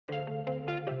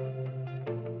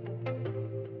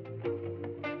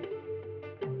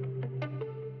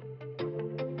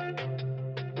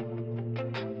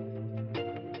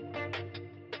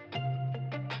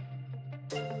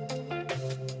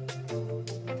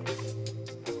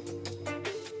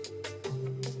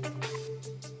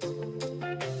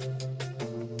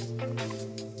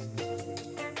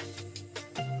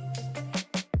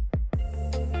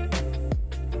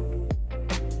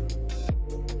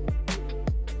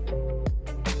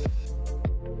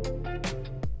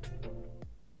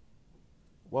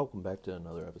welcome back to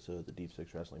another episode of the Deep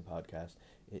Six Wrestling Podcast.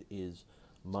 It is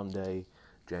Monday,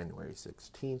 January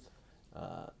 16th,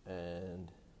 and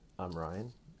I'm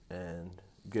Ryan, and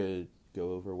good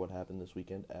go over what happened this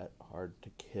weekend at Hard to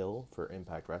Kill for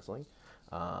Impact Wrestling.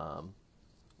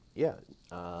 It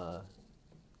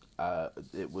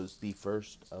was the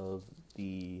first of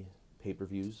the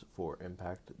pay-per-views for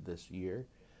Impact this year,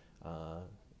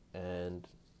 and,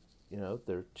 you know,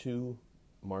 there are two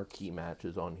marquee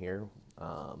matches on here.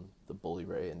 The Bully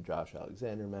Ray and Josh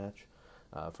Alexander match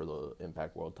for the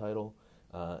Impact World title,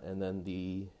 and then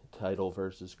the title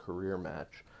versus career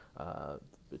match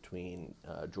between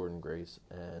Jordynne Grace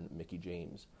and Mickie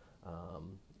James.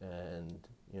 And,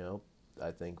 you know,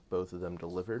 I think both of them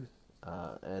delivered,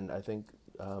 and I think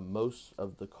most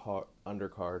of the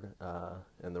undercard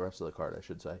and the rest of the card, I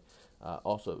should say,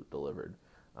 also delivered.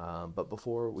 But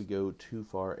before we go too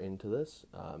far into this,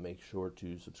 make sure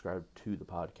to subscribe to the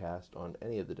podcast on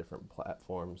any of the different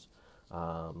platforms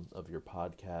of your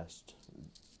podcast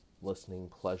listening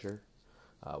pleasure.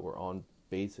 We're on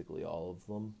basically all of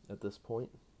them at this point.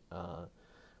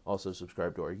 Also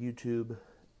subscribe to our YouTube,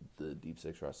 the Deep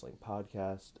Six Wrestling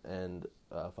Podcast, and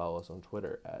follow us on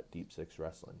Twitter at Deep Six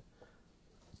Wrestling.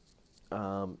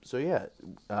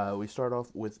 We start off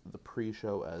with the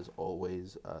pre-show as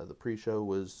always. The pre-show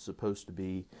was supposed to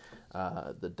be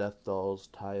the Death Dolls,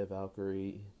 Taya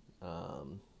Valkyrie,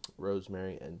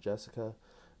 Rosemary, and Jessica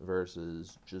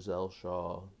versus Giselle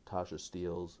Shaw, Tasha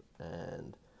Steelz,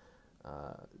 and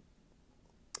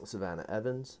Savannah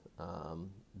Evans.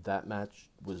 That match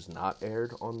was not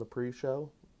aired on the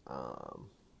pre-show.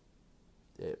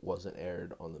 It wasn't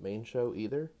aired on the main show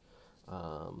either.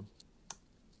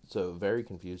 So very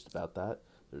confused about that.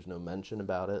 There's no mention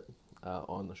about it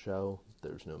on the show.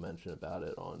 There's no mention about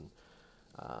it on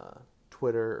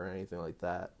Twitter or anything like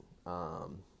that.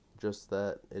 Just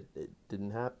that it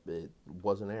didn't happen. It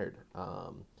wasn't aired.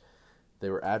 They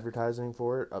were advertising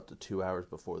for it up to 2 hours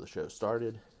before the show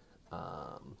started.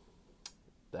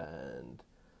 Then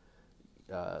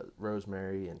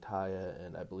Rosemary and Taya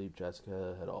and I believe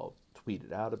Jessica had all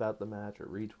tweeted out about the match or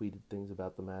retweeted things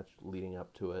about the match leading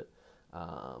up to it.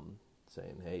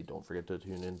 Saying, hey, don't forget to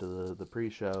tune into the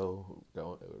pre-show. We're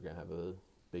going to have a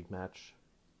big match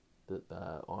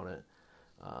on it.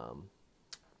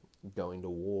 Going to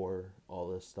war, all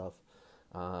this stuff.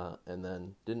 And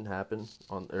then didn't happen,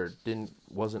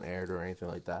 wasn't aired or anything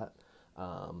like that.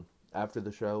 After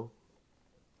the show,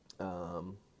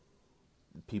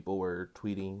 people were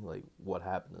tweeting, like, what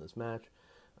happened in this match.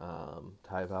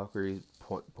 Taya Valkyrie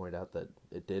point out that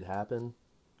it did happen.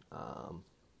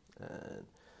 And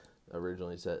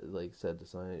originally said to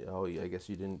somebody, oh, I guess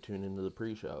you didn't tune into the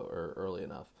pre-show or early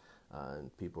enough. And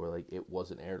people were like, it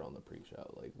wasn't aired on the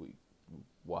pre-show. Like, we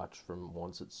watched from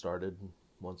once it started,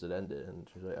 once it ended. And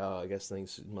she's like, oh, I guess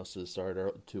things must have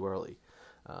started too early.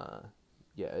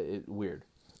 Weird.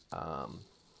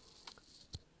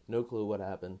 No clue what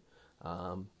happened.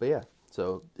 But yeah,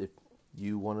 so if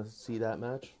you want to see that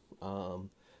match,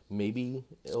 maybe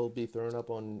it'll be thrown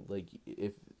up on,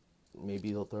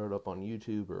 maybe they'll throw it up on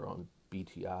YouTube or on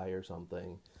BTI or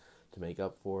something to make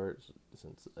up for it,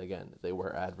 since, again, they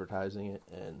were advertising it,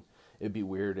 and it'd be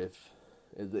weird if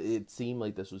it seemed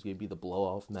like this was going to be the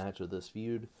blow-off match of this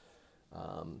feud,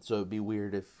 so it'd be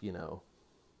weird if, you know,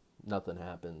 nothing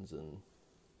happens and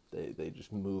they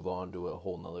just move on to a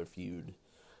whole nother feud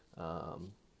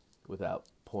without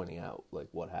pointing out, like,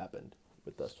 what happened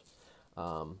with this.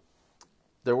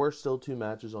 There were still two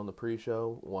matches on the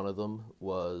pre-show. One of them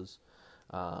was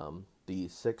the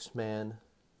six-man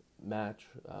match,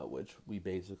 which we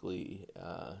basically,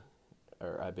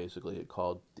 I basically had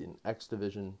called an X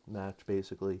Division match,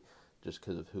 basically, just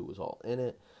because of who was all in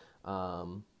it.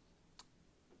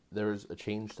 There's a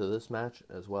change to this match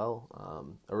as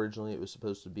well. Originally, it was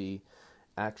supposed to be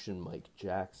Action Mike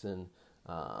Jackson,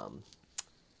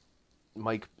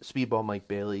 Speedball Mike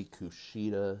Bailey,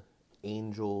 Kushida,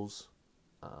 Angels,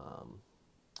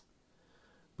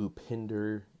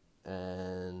 Bhupinder,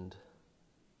 and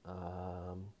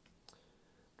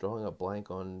drawing a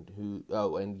blank on and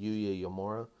Yuya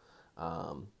Uemura.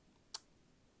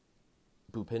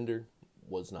 Bhupinder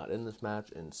was not in this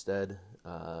match. Instead,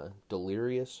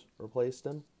 Delirious replaced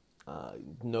him.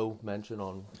 No mention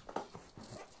on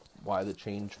why the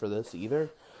change for this either.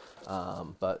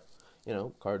 But, you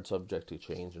know, card subject to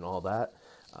change and all that.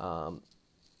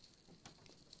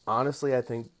 Honestly, I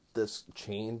think this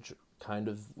change kind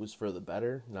of was for the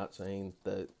better. Not saying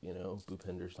that, you know,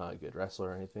 Bhupinder's not a good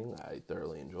wrestler or anything. I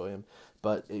thoroughly enjoy him.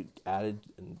 But it added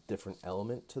a different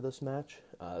element to this match,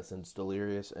 since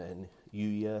Delirious and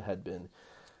Yuya had been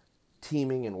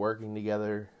teaming and working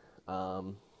together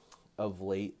of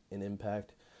late in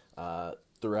Impact.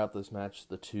 Throughout this match,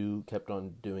 the two kept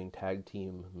on doing tag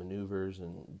team maneuvers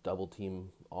and double team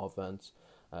offense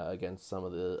against some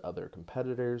of the other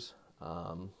competitors.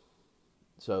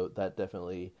 So that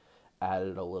definitely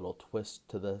added a little twist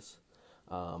to this.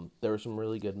 There were some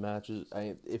really good matches.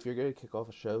 If you're going to kick off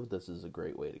a show, this is a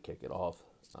great way to kick it off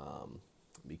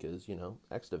because,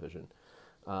 X Division.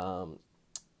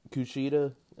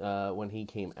 Kushida, when he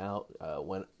came out,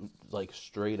 went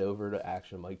straight over to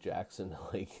Action Mike Jackson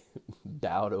to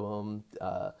bow to him,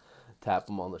 tap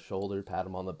him on the shoulder, pat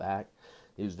him on the back.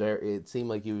 It seemed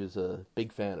like he was a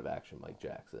big fan of Action Mike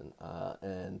Jackson,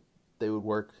 and they would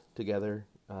work together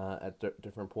at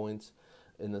different points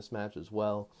in this match as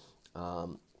well.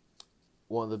 One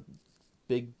of the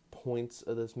big points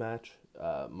of this match,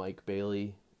 Mike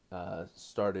Bailey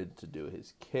started to do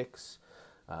his kicks,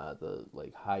 the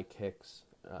high kicks,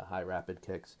 high rapid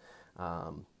kicks,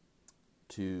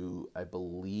 to I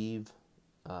believe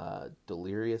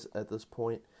Delirious at this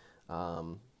point.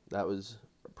 That was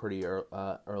pretty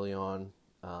early on.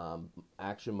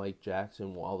 Action Mike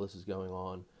Jackson, while this is going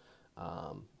on,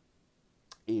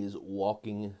 is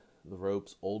walking the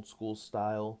ropes old school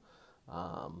style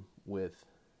with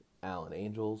Alan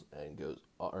Angels, and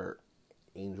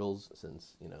Angels,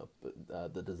 since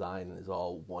the design is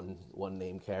all one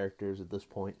name characters at this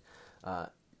point,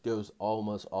 goes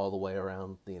almost all the way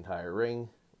around the entire ring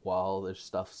while there's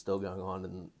stuff still going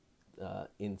on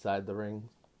inside the ring.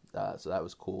 So that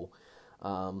was cool.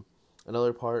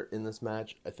 Another part in this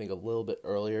match, I think a little bit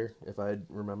earlier, if I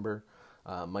remember,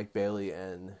 Mike Bailey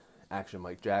and Action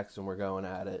Mike Jackson were going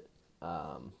at it.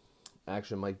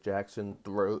 Action Mike Jackson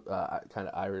kind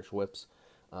of Irish whips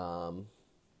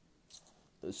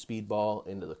Speedball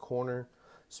into the corner.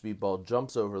 Speedball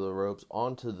jumps over the ropes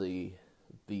onto the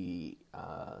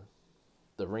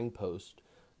ring post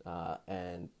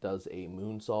and does a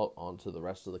moonsault onto the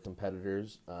rest of the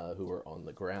competitors who were on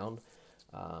the ground.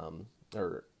 And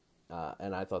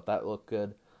I thought that looked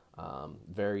good.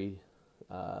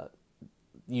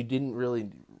 You didn't really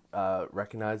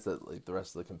recognize that the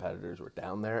rest of the competitors were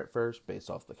down there at first based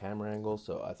off the camera angle,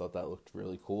 so I thought that looked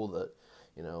really cool that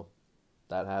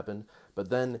that happened. But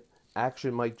then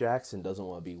Action Mike Jackson doesn't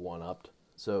want to be one-upped,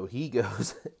 so he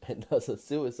goes and does a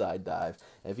suicide dive.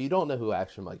 And if you don't know who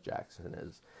Action Mike Jackson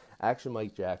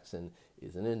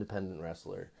is an independent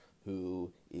wrestler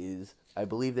who is, I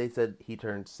believe they said he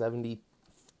turned 73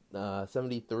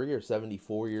 or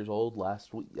 74 years old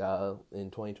last week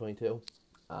in 2022.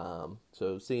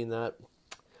 So seeing that,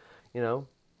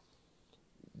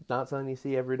 not something you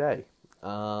see every day.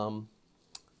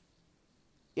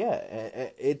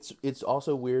 It's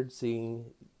also weird seeing,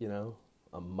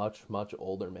 a much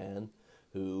older man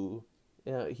who,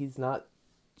 he's not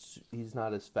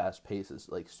as fast paced as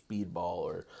Speedball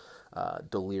or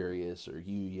Delirious or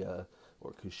Yuya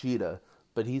or Kushida,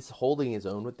 but he's holding his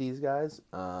own with these guys,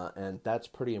 and that's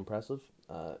pretty impressive,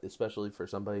 especially for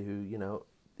somebody who,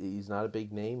 he's not a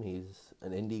big name. He's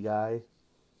an indie guy.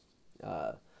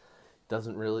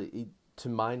 Doesn't really, to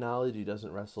my knowledge, he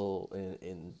doesn't wrestle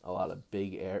in a lot of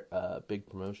big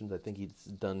promotions. I think he's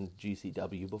done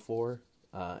GCW before,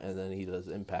 and then he does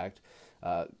Impact.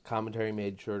 Commentary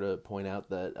made sure to point out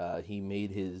that he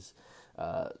made his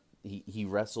he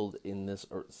wrestled in this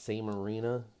same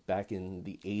arena back in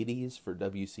the 80s for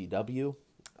WCW.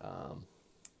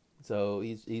 So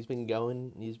he's been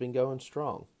going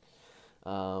strong.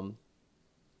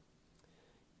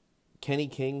 Kenny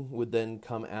King would then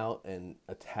come out and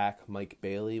attack Mike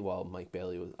Bailey while Mike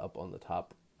Bailey was up on the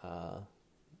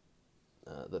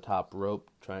top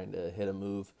rope trying to hit a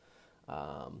move.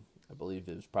 I believe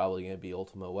it was probably going to be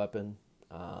Ultimo Weapon,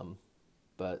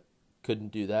 but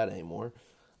couldn't do that anymore.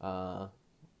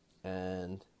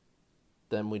 And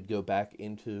then we'd go back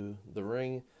into the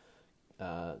ring,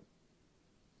 and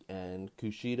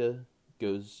Kushida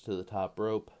goes to the top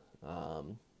rope.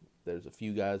 There's a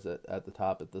few guys at the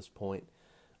top at this point,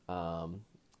 and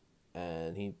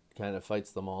he kind of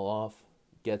fights them all off,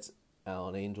 gets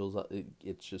Alan Angels.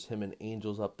 It's just him and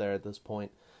Angels up there at this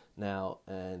point now,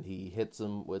 and he hits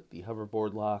him with the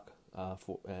hoverboard lock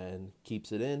and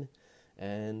keeps it in,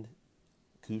 and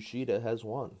Kushida has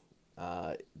won.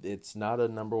 It's not a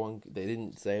number one. They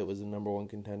didn't say it was a number one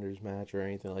contenders match or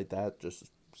anything like that. Just a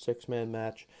 6-man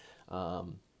match,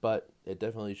 but it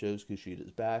definitely shows Kushida's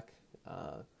back.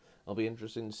 It'll be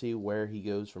interesting to see where he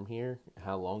goes from here,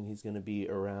 how long he's going to be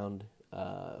around.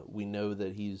 We know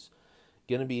that he's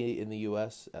going to be in the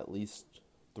U.S. at least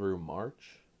through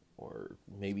March, or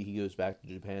maybe he goes back to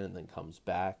Japan and then comes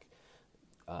back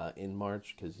in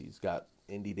March because he's got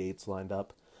indie dates lined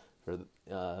up.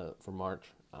 for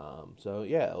March. So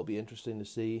yeah, it'll be interesting to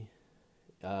see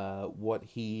what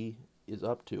he is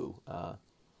up to.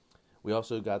 We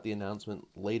also got the announcement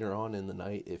later on in the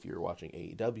night, if you're watching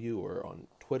AEW or on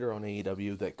Twitter on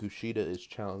AEW, that KUSHIDA is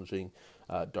challenging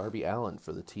Darby Allin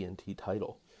for the TNT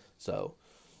title. So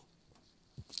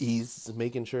he's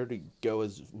making sure to go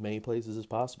as many places as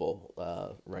possible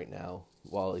right now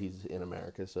while he's in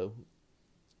America. So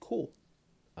cool.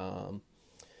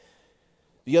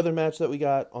 The other match that we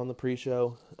got on the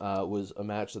pre-show was a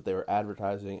match that they were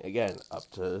advertising, again, up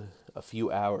to a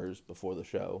few hours before the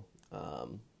show.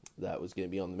 That was going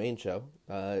to be on the main show.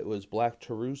 It was Black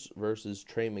Taurus versus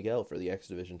Trey Miguel for the X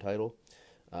Division title.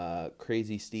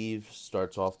 Crazy Steve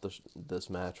starts off this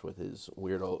match with his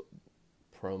weirdo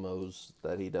promos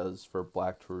that he does for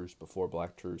Black Taurus before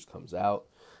Black Taurus comes out.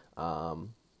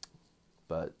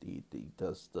 But he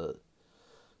does the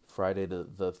Friday the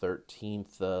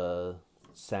 13th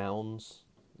sounds,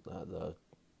 the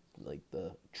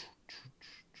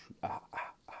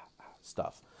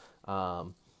stuff.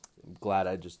 I'm glad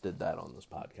I just did that on this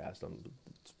podcast.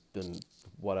 It's been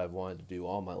what I've wanted to do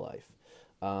all my life.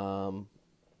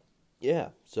 Yeah,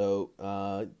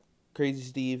 so Crazy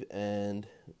Steve and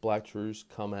Black Taurus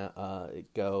come out,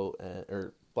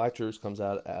 or Black Taurus comes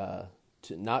out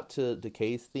not to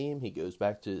Decay's theme. He goes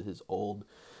back to his old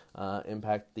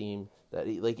Impact theme that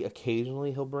he, like,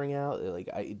 occasionally he'll bring out. Like,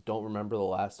 I don't remember the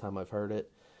last time I've heard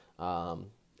it.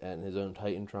 And his own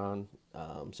Titantron.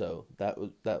 So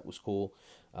that was cool.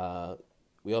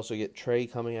 We also get Trey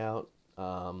coming out.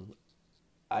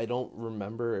 I don't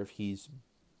remember if he's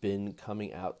been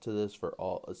coming out to this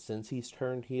since he's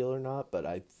turned heel or not, but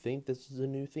I think this is a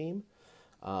new theme.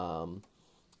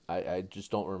 I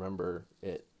just don't remember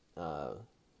it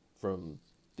from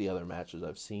the other matches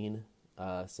I've seen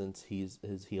since his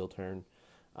heel turn.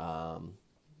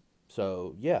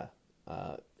 So yeah,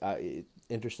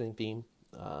 interesting theme.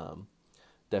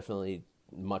 Definitely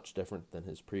much different than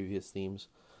his previous themes.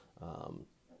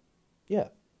 Yeah.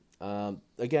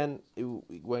 Again,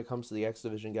 when it comes to the X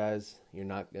Division guys,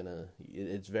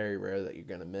 it's very rare that you're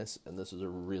gonna miss, and this is a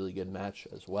really good match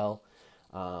as well.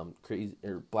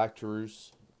 Black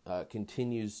Taurus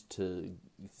continues to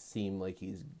seem like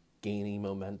he's gaining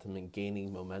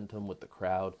momentum with the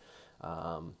crowd.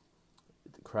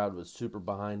 The crowd was super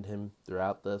behind him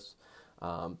throughout this.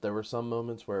 There were some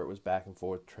moments where it was back and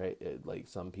forth. Trey, like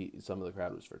some of the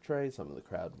crowd was for Trey, some of the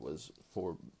crowd was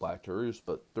for Black Taurus,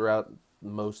 but throughout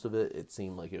most of it, it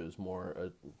seemed like it was more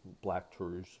a Black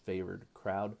Taurus favored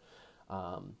crowd.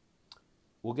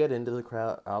 We'll get into the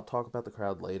crowd. I'll talk about the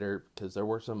crowd later because there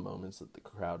were some moments that the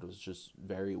crowd was just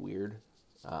very weird.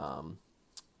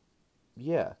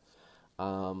 Yeah.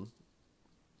 But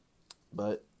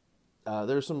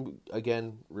there's some,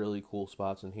 again, really cool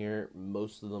spots in here.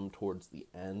 Most of them towards the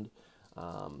end.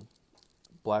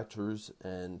 Black Taurus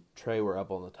and Trey were up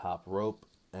on the top rope,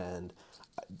 and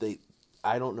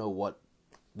I don't know what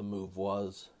the move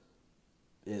was.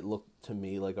 It looked to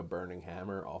me like a burning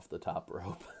hammer off the top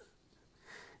rope.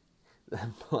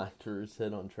 Then Black Taurus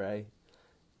hit on Trey,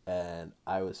 and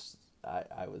I was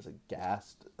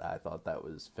aghast. I thought that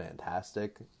was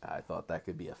fantastic. I thought that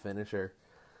could be a finisher.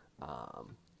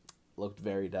 Looked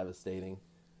very devastating.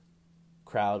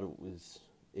 Crowd was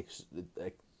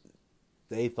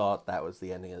they thought that was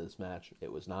the ending of this match.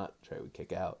 It was not. Trey would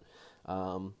kick out.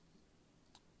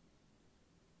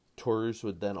 Taurus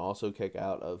would then also kick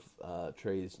out of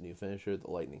Trey's new finisher, the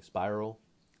Lightning Spiral.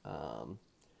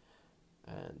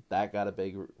 And that got a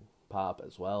big pop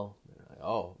as well. Like,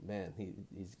 oh man,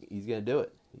 he's gonna do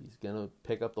it. He's gonna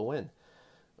pick up the win.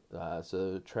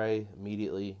 So Trey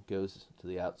immediately goes to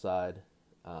the outside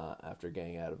after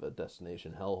getting out of a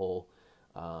destination hellhole,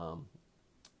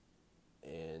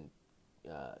 and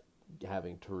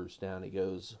having Taurus down. He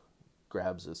goes,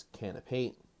 grabs this can of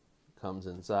paint, comes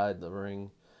inside the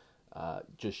ring,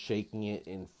 just shaking it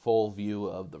in full view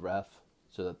of the ref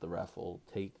so that the ref will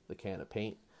take the can of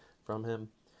paint from him.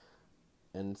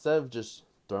 And instead of just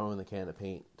throwing the can of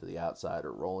paint to the outside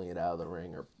or rolling it out of the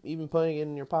ring or even putting it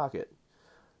in your pocket,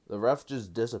 the ref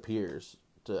just disappears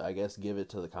to, I guess, give it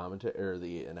to the commentator or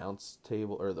the announce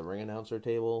table or the ring announcer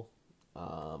table,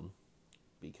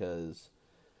 because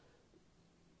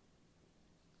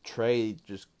Trey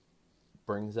just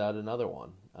brings out another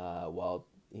one while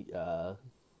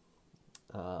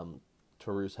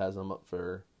Taurus has him up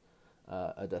for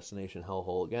a destination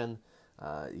hellhole again.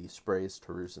 He sprays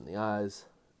Taurus in the eyes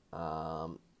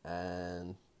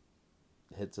and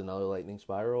hits another lightning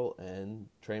spiral, and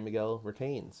Trey Miguel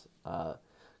retains.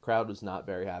 Crowd was not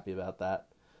very happy about that.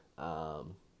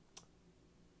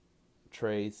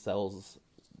 Trey sells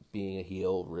being a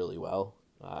heel really well.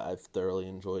 I've thoroughly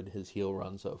enjoyed his heel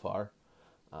run so far.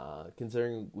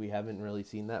 Considering we haven't really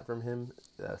seen that from him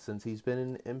since he's been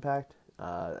in Impact,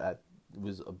 I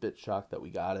was a bit shocked that we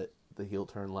got it, the heel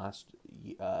turn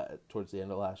towards the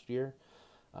end of last year.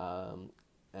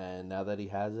 And now that he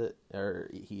has it, or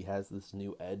he has this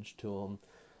new edge to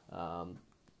him,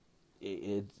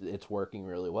 it's working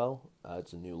really well.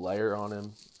 It's a new layer on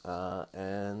him,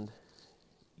 and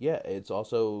yeah, it's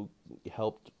also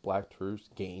helped Black Taurus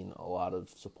gain a lot of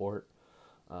support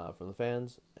from the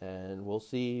fans, and we'll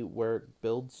see where it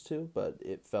builds to, but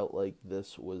it felt like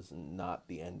this was not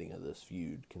the ending of this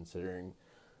feud, considering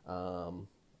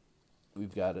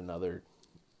we've got another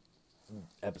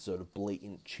episode of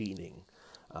blatant cheating.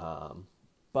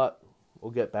 But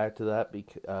we'll get back to that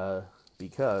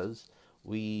because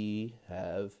we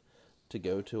have to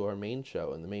go to our main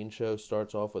show, and the main show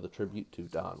starts off with a tribute to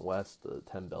Don West, the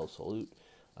 10-bell salute.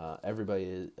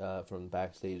 Everybody from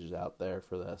backstage is out there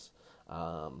for this.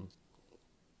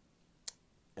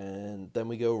 And then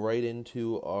we go right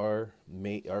into our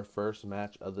first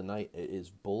match of the night. It is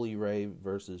Bully Ray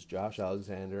versus Josh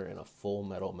Alexander in a full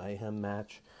Metal Mayhem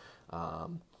match.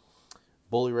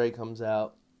 Bully Ray comes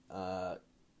out.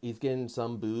 He's getting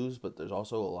some boos, but there's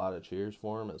also a lot of cheers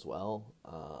for him as well.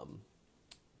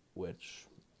 Which,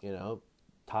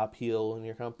 top heel in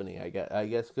your company. I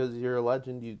guess because you're a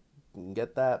legend, you can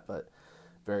get that, but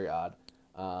very odd.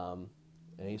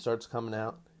 And he starts coming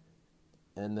out,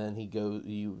 and then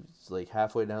he's like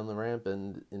halfway down the ramp,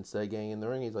 and instead of getting in the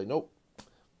ring, he's like, nope,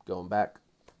 going back.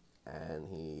 And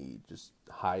he just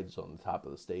hides on the top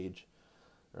of the stage,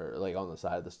 or like on the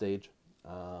side of the stage.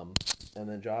 And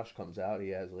then Josh comes out. He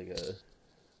has like a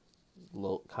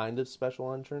little kind of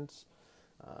special entrance,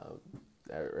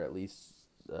 or at least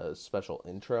a special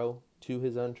intro to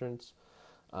his entrance.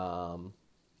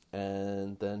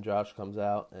 And then Josh comes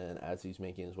out, and as he's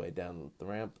making his way down the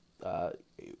ramp,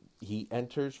 he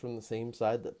enters from the same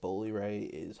side that Bully Ray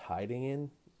is hiding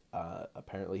in.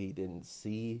 Apparently he didn't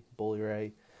see Bully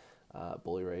Ray.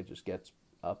 Bully Ray just gets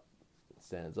up,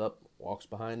 stands up, walks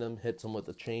behind him, hits him with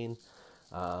a chain,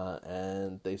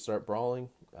 and they start brawling.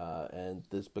 And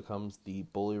this becomes the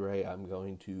Bully Ray, I'm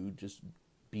going to just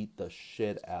beat the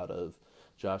shit out of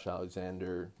Josh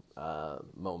Alexander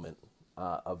moment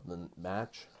of the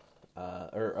match.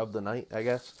 Or of the night, I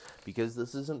guess, because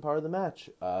this isn't part of the match.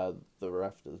 The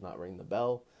ref does not ring the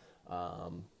bell.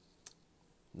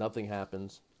 Nothing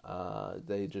happens.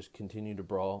 They just continue to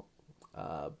brawl.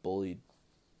 Bully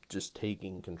just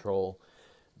taking control,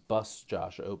 busts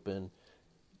Josh open.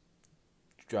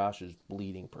 Josh is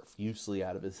bleeding profusely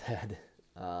out of his head.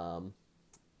 And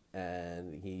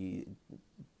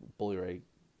Bully Ray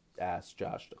asks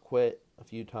Josh to quit a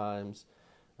few times.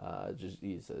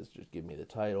 He says, just give me the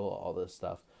title, all this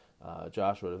stuff.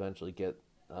 Josh would eventually get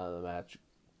the match,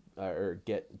 or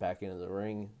get back into the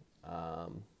ring.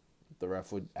 The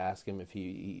ref would ask him if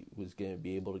he was going to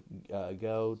be able to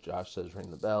go. Josh says, ring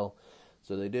the bell.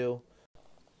 So they do.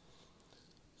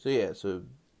 So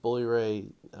Bully Ray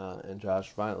and Josh,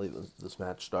 finally this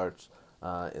match starts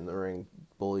in the ring.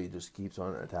 Bully just keeps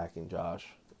on attacking Josh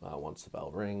once the bell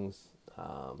rings.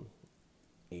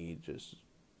 He just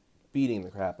beating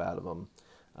the crap out of him,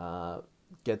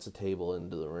 gets a table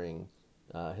into the ring,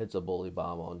 hits a bully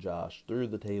bomb on Josh through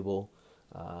the table,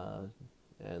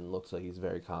 and looks like he's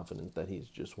very confident that he's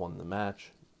just won the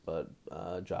match, but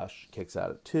Josh kicks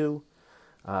out at 2.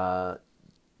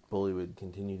 Bully would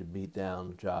continue to beat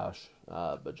down Josh,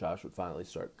 but Josh would finally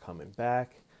start coming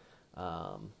back.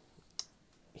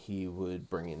 He would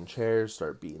bring in chairs,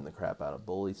 start beating the crap out of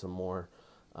Bully some more.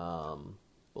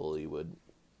 Bully would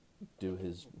do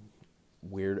his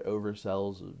weird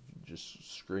oversells of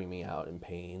just screaming out in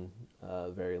pain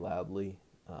very loudly,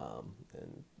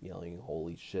 and yelling,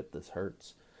 holy shit, this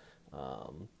hurts.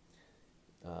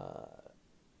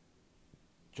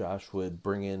 Josh would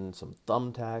bring in some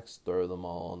thumbtacks, throw them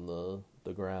all on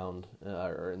the ground,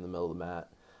 or in the middle of the mat,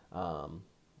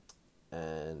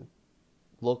 and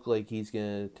look like he's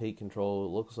going to take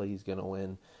control, looks like he's going to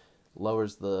win,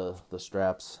 lowers the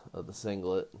straps of the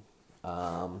singlet,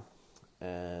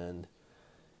 and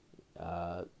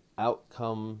out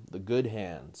come the good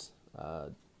hands.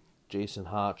 Jason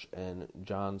Hotch and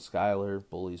John Schuyler,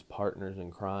 Bully's partners in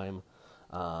crime.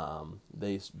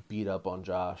 They beat up on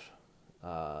Josh.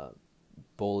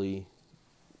 Bully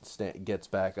gets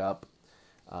back up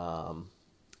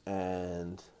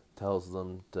and tells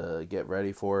them to get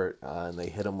ready for it. And they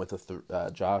hit him with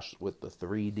Josh with the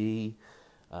 3D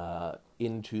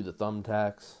into the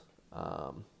thumbtacks.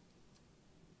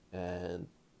 And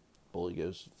Bully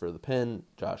goes for the pin.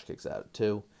 Josh kicks out at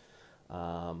 2.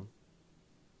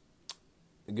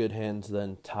 good hands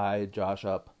then tie Josh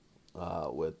up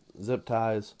with zip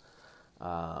ties,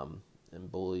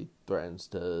 and Bully threatens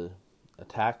to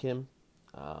attack him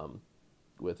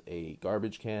with a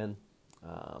garbage can,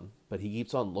 but he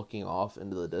keeps on looking off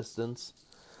into the distance,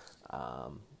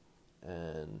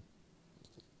 and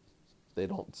they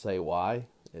don't say why.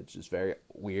 It's just very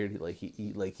weird. Like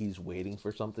he's waiting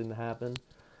for something to happen,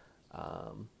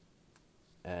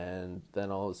 and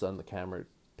then all of a sudden the camera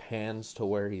pans to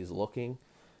where he's looking,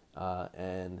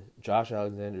 and Josh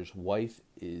Alexander's wife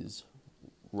is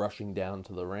rushing down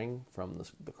to the ring from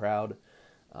the crowd,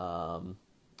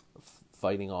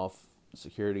 fighting off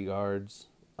security guards.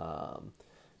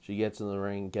 She gets in the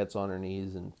ring, gets on her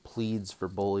knees, and pleads for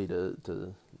Bully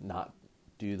to not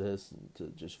do this, and to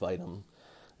just fight him,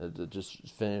 to just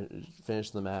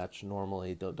finish the match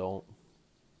normally. Don't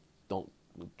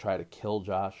try to kill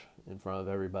Josh in front of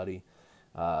everybody.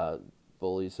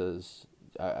 Bully says,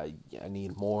 I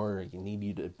need more. I need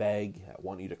you to beg. I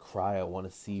want you to cry. I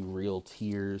want to see real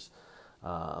tears.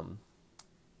 And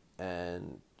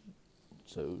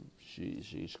so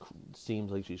she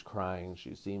seems like she's crying.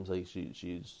 She seems like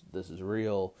she's this is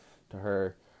real to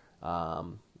her.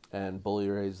 And Bully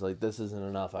Ray's like, this isn't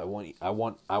enough. I want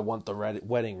the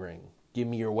wedding ring. Give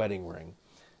me your wedding ring.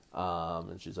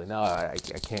 And she's like, no, I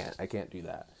can't do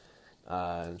that.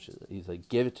 And he's like,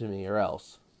 give it to me or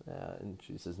else. And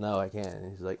she says, no, I can't.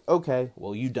 And he's like, okay,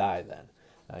 well, you die then.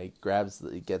 He gets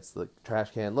the trash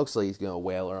can. Looks like he's going to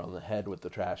whale her on the head with the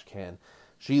trash can.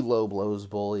 She low blows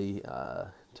Bully,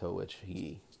 to which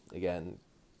he, again,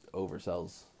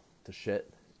 oversells to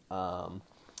shit.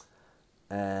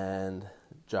 And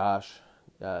Josh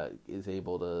is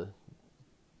able to...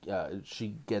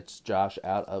 she gets Josh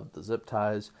out of the zip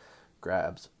ties,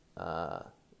 grabs...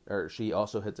 or she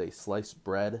also hits a sliced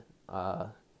bread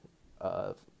on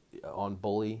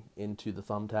Bully into the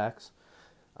thumbtacks,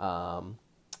 and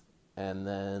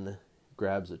then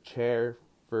grabs a chair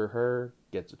for her,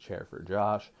 gets a chair for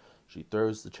Josh. She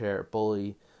throws the chair at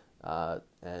Bully,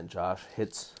 and Josh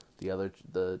hits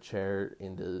the chair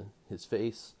into his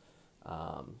face.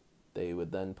 They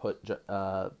would then put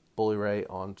Bully Ray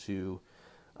onto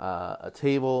a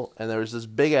table, and there was this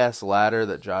big ass ladder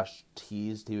that Josh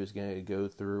teased he was going to go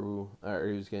through, or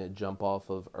he was going to jump off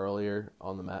of earlier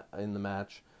on in the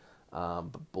match,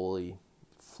 but Bully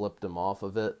flipped him off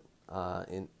of it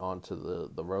onto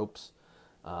the ropes.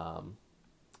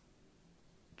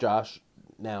 Josh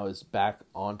now is back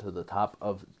onto the top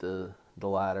of the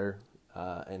ladder,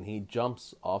 and he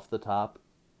jumps off the top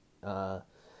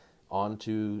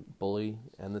onto Bully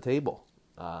and the table.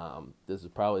 This is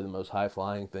probably the most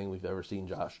high-flying thing we've ever seen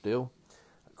Josh do.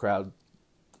 The crowd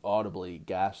audibly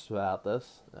gasps about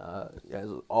this, as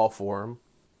all for him.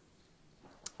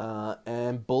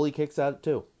 And Bully kicks out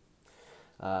too.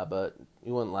 But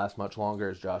it wouldn't last much longer,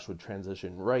 as Josh would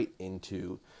transition right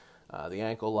into the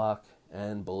ankle lock,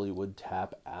 and Bully would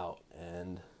tap out.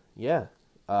 And yeah,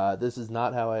 this is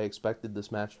not how I expected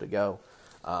this match to go.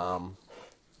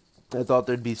 I thought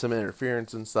there'd be some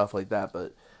interference and stuff like that,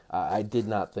 but I did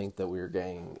not think that we were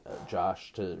getting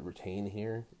Josh to retain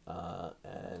here.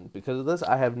 And because of this,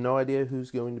 I have no idea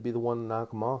who's going to be the one to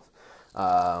knock him off.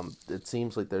 It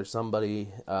seems like there's somebody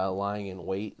lying in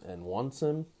wait and wants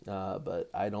him, but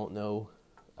I don't know,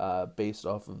 based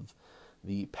off of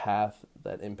the path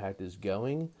that Impact is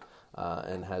going,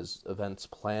 and has events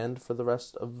planned for the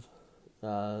rest of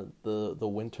the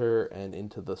winter and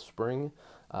into the spring,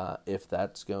 if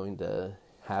that's going to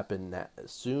happen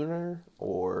sooner,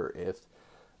 or if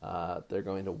they're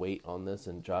going to wait on this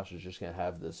and Josh is just going to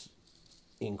have this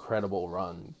incredible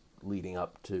run leading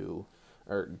up to,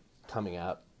 or coming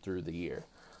out through the year.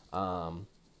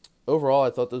 Overall,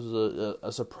 I thought this was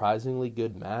a surprisingly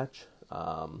good match.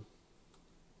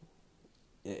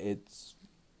 It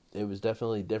was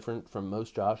definitely different from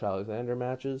most Josh Alexander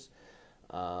matches,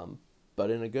 but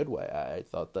in a good way. I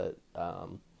thought that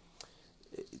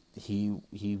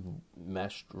he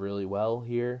meshed really well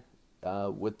here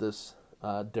with this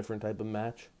different type of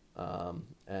match,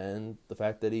 and the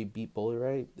fact that he beat Bully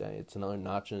Ray, it's another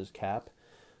notch in his cap,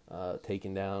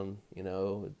 taking down,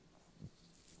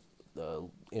 the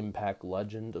Impact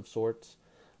legend of sorts.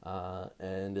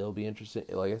 And it'll be interesting,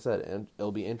 like I said, and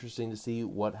it'll be interesting to see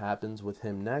what happens with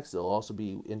him next. It'll also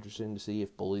be interesting to see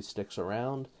if Bully sticks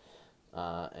around,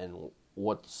 and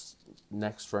what's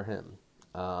next for him.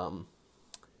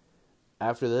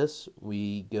 After this,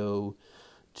 we go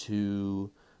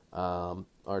to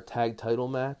our tag title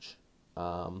match.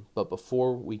 But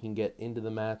before we can get into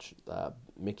the match,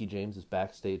 Mickie James is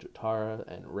backstage with Tara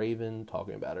and Raven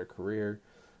talking about her career.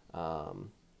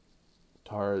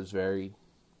 Tara is very,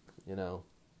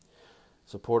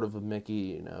 supportive of Mickie.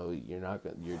 You know,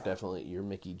 you're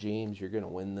Mickie James. You're gonna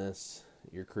win this.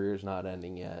 Your career's not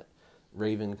ending yet.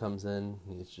 Raven comes in.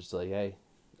 He's just like, hey,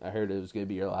 I heard it was gonna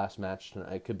be your last match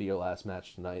tonight. It could be your last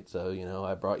match tonight. So, you know,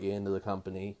 I brought you into the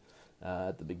company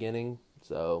at the beginning.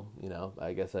 So, you know,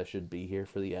 I guess I should be here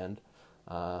for the end.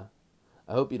 I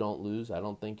hope you don't lose. I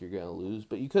don't think you're gonna lose,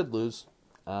 but you could lose.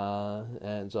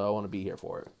 And so I want to be here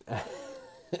for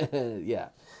it. Yeah.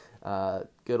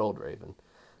 Good old Raven.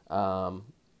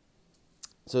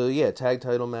 So yeah, tag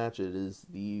title match. It is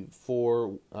the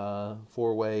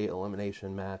four-way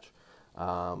elimination match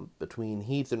between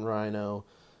Heath and Rhino,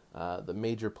 the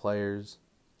major players,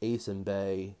 Ace and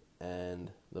Bay,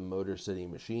 and the Motor City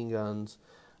Machine Guns.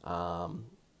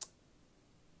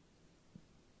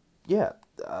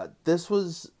 This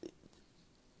was.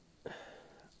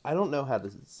 I don't know how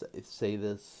to say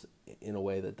this in a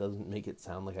way that doesn't make it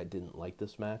sound like I didn't like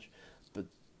this match, but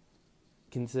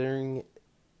considering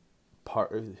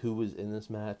who was in this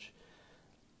match,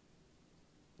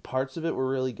 parts of it were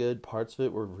really good, parts of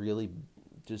it were really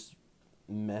just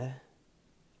meh.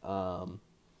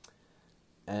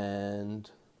 And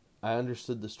I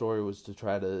understood the story was to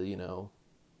try to, you know,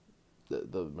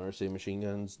 the Mercy Machine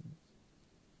Guns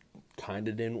kind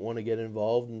of didn't want to get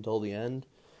involved until the end.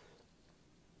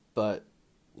 But,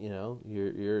 you know,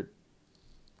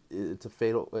 it's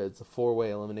a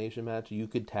four-way elimination match. You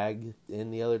could tag in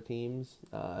the other teams.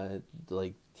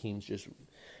 Teams just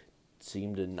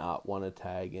seem to not want to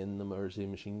tag in the Mercy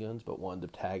Machine Guns, but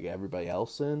wanted to tag everybody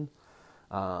else in,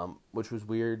 which was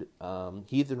weird.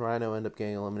 Heath and Rhino end up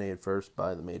getting eliminated first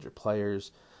by the major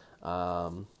players.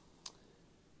 The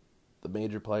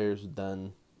major players would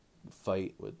then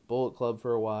fight with Bullet Club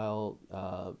for a while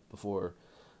before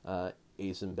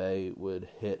Ace and Bay would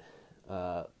hit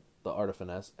the Art of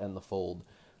Finesse and the Fold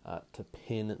to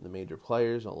pin the major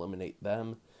players and eliminate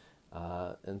them.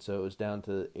 And so it was down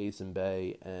to Ace and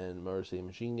Bay and Mercy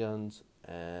Machine Guns,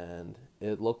 and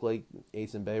it looked like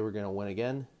Ace and Bay were going to win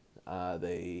again.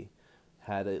 They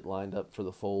had it lined up for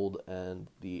the Fold and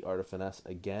the Art of Finesse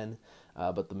again,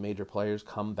 but the major players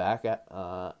come back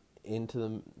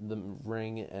into the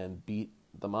ring and beat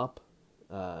them up,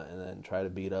 and then try to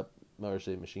beat up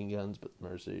Mercy Machine Guns, but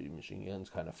Mercy Machine Guns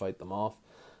kind of fight them off.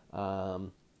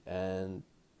 And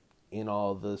in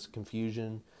all this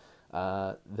confusion,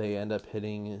 they end up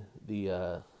hitting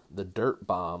the dirt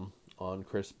bomb on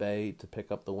Chris Bay to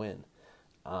pick up the win.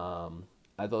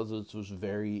 I thought this was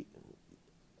very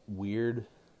weird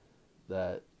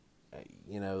that,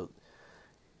 you know,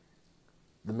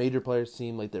 the major players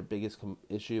seem like their biggest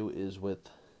issue is with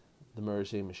the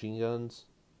Mercy Machine Guns,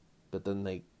 but then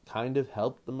they kind of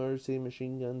helped the Mercy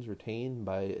Machine Guns retain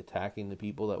by attacking the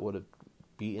people that would have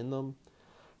beaten them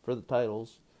for the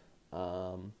titles.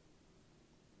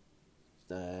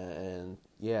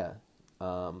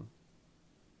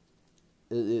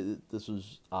 This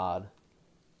was odd.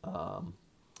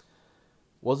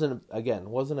 Wasn't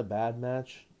a bad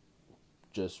match,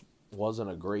 just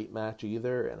wasn't a great match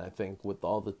either. And I think with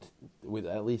with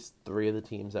at least three of the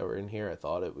teams that were in here, I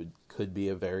thought could be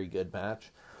a very good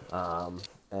match.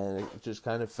 And it just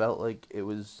kind of felt like it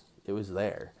was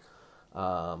there.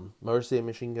 Mercy and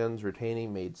Machine Guns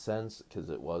retaining made sense because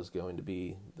it was going to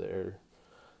be their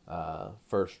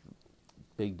first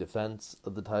big defense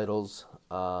of the titles.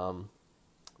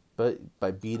 But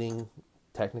by beating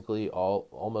technically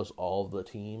almost all of the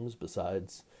teams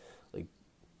besides like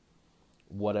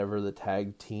whatever the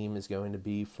tag team is going to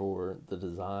be for the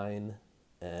design,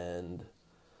 and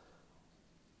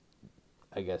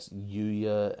I guess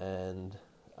Yuya and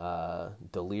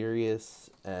Delirious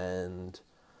and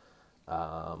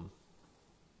trying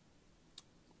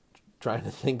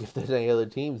to think if there's any other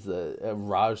teams.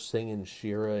 Raj Singh and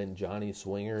Shira and Johnny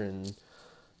Swinger and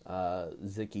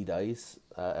Zicky Dice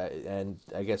and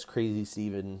I guess Crazy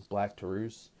Steve and Black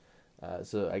Taurus.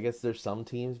 So I guess there's some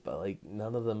teams, but like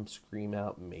none of them scream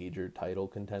out major title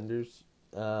contenders.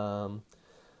 So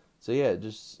yeah, it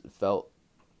just felt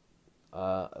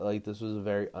like this was a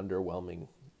very underwhelming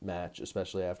match,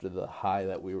 especially after the high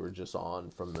that we were just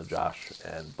on from the Josh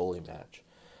and Bully match.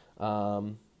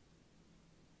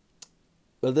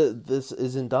 But this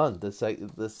isn't done.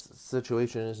 This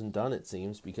situation isn't done, it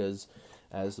seems, because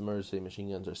as the Motor City Machine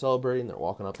Guns are celebrating, they're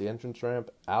walking up the entrance ramp.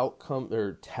 Out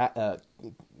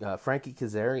Frankie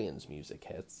Kazarian's music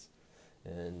hits,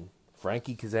 and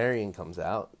Frankie Kazarian comes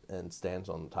out and stands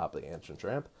on the top of the entrance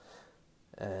ramp,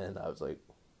 and I was like,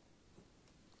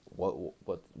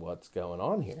 what's going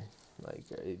on here? Like,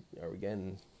 are we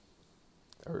getting,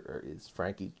 or is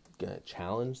Frankie gonna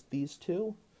challenge these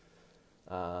two?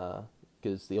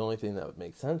 Because the only thing that would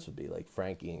make sense would be like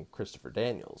Frankie and Christopher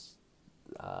Daniels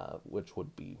which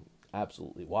would be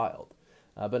absolutely wild.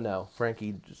 But no,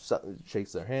 Frankie just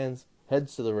shakes their hands,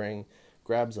 heads to the ring,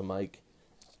 grabs a mic,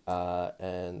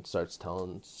 and starts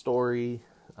telling story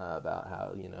about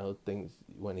how, things,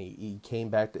 when he came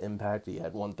back to Impact, he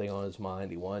had one thing on his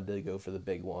mind. He wanted to go for the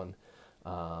big one.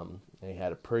 And he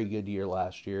had a pretty good year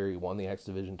last year. He won the X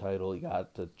Division title. He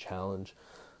got to challenge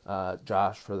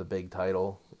Josh for the big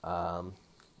title.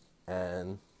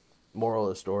 And moral of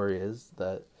the story is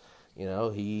that,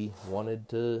 he wanted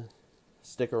to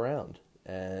stick around.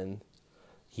 And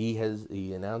he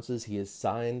announces he has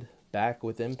signed back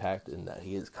with Impact and that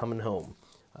he is coming home.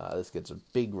 This gets a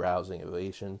big rousing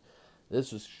ovation.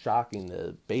 This was shocking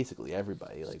to basically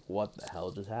everybody. Like, what the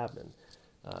hell just happened?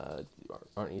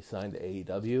 Aren't you signed to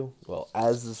AEW? Well,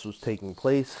 as this was taking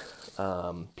place,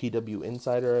 PW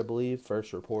Insider, I believe,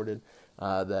 first reported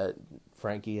that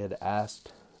Frankie had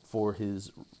asked for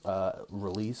his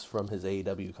release from his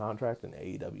AEW contract, and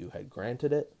AEW had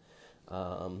granted it,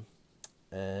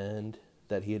 and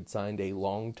that he had signed a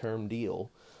long-term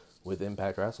deal with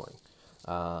Impact Wrestling.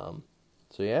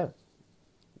 So yeah,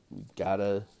 we got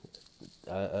a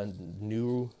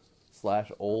new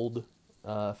 / old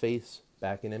face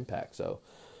back in Impact. So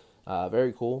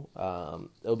very cool.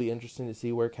 It'll be interesting to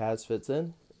see where Kaz fits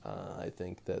in. I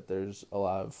think that there's a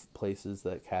lot of places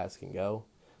that Kaz can go.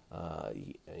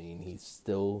 He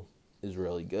still is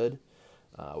really good.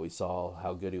 We saw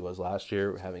how good he was last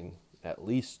year, having at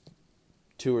least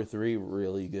 2 or 3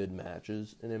 really good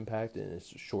matches in Impact in his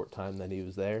short time that he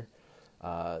was there.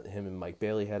 Him and Mike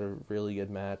Bailey had a really good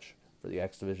match for the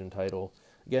X Division title.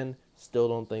 Again, still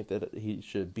don't think that he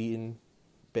should have beaten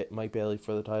Mike Bailey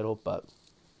for the title, but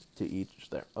to each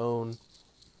their own.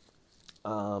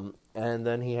 And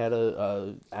then he had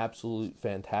a absolute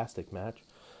fantastic match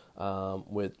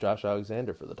with Josh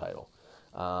Alexander for the title.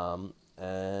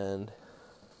 And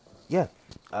yeah,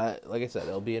 like I said,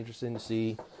 it'll be interesting to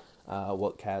see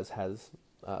what Kaz has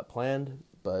planned,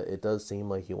 but it does seem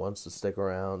like he wants to stick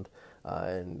around,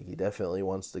 and he definitely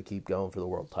wants to keep going for the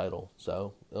world title.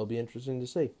 So it'll be interesting to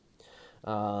see.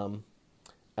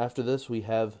 After this, we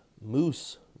have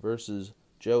Moose versus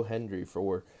Joe Hendry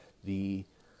for the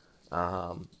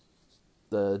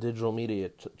Digital Media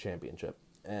Championship.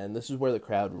 And this is where the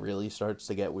crowd really starts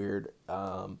to get weird.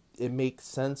 It makes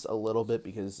sense a little bit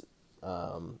because,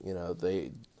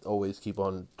 they always keep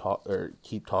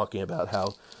talking about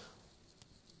how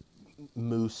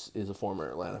Moose is a former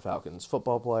Atlanta Falcons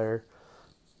football player.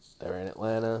 They're in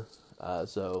Atlanta,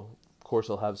 so of course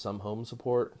he'll have some home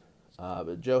support.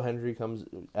 But Joe Hendry comes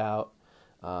out.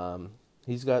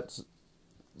 He's got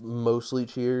mostly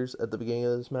cheers at the beginning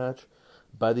of this match.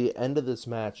 By the end of this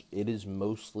match, it is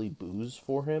mostly boos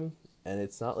for him, and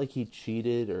it's not like he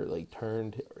cheated or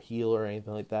turned heel or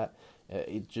anything like that.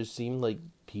 It just seemed like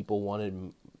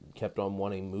people kept on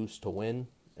wanting Moose to win,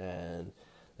 and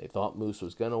they thought Moose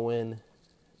was gonna win,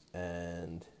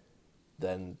 and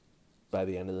then by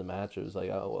the end of the match, it was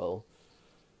like, oh well,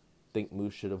 I think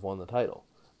Moose should have won the title.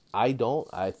 I don't.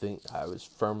 I think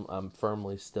I'm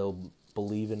firmly still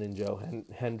believing in Joe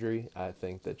Hendry. I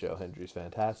think that Joe Hendry's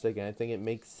fantastic, and I think it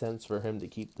makes sense for him to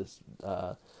keep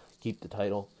the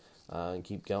title, and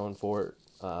keep going forward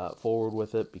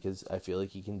with it, because I feel like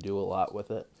he can do a lot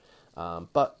with it.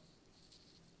 But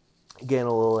again,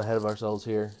 a little ahead of ourselves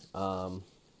here.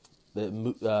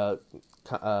 The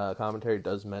commentary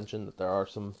does mention that there are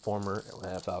some former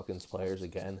Atlanta Falcons players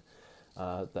again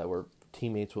that were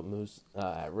teammates with Moose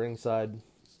at ringside.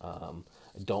 I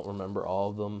don't remember all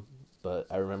of them, but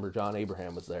I remember John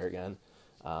Abraham was there again,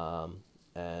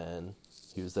 and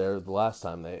he was there the last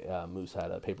time Moose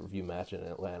had a pay-per-view match in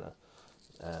Atlanta,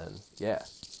 and yeah,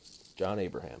 John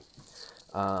Abraham.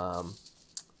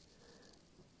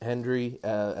 Hendry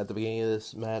at the beginning of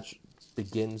this match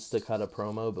begins to cut a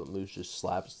promo, but Moose just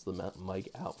slaps the mic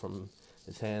out from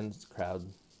his hands. The crowd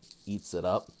eats it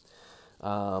up.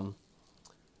 And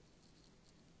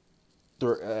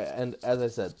as I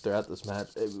said, throughout this match,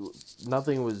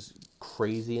 nothing was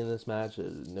crazy in this match.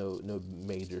 No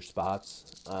major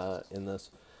spots in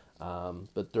this.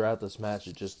 But throughout this match,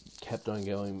 it just kept on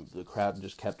going. The crowd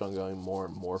just kept on going more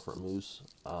and more for Moose.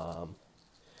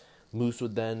 Moose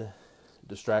would then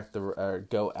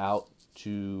go out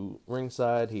to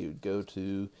ringside. He would go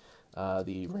to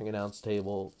the ring announce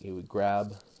table. He would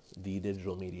grab the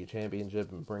Digital Media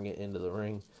Championship and bring it into the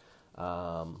ring.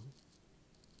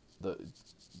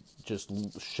 Just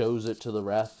shows it to the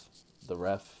ref. The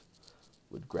ref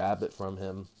would grab it from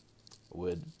him,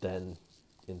 would then,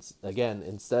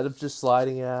 instead of just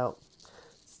sliding it out,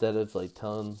 instead of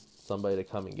telling somebody to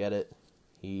come and get it,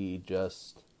 he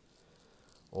just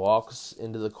walks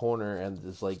into the corner and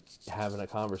is like having a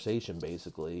conversation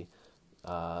basically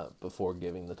before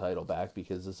giving the title back,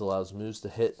 because this allows Moose to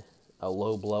hit a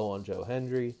low blow on Joe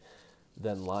Hendry,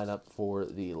 then line up for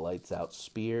the lights out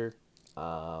spear.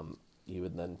 He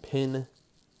would then pin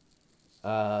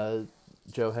Joe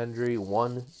Hendry.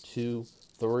 1, 2,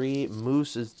 3.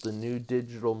 Moose is the new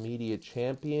digital media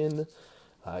champion.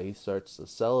 He starts to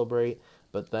celebrate,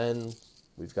 but then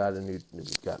we've got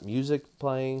music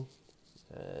playing,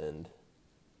 and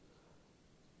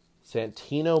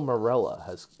Santino Marella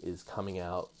is coming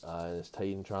out in his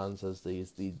Titantron. Says that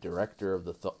he's the director of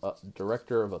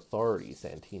authority,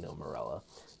 Santino Marella.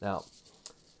 Now,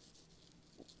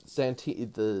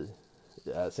 Santino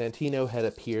had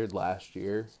appeared last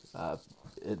year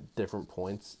at different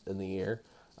points in the year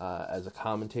as a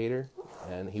commentator,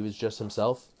 and he was just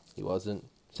himself. He wasn't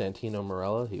Santino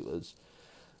Marella. He was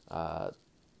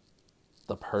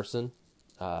the person,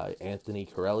 Anthony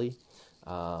Corelli,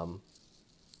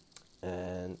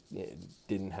 and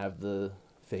didn't have the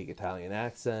fake Italian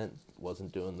accent,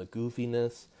 wasn't doing the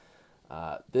goofiness.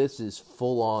 This is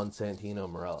full-on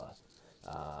Santino Marella.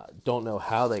 Don't know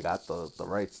how they got the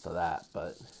rights to that,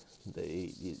 but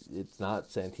it's not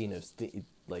Santino's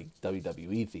like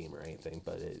WWE theme or anything,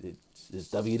 but it's his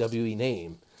WWE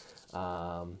name.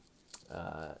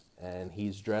 And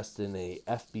he's dressed in a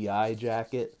FBI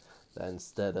jacket that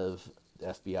instead of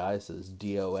FBI says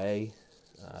DOA,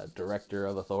 Director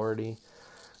of Authority.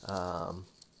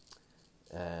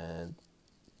 And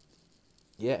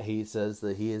yeah, he says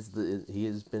that he has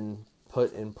been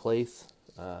put in place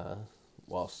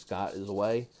while Scott is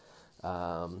away.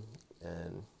 And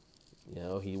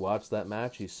he watched that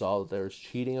match. He saw that there was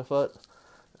cheating afoot.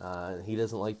 And he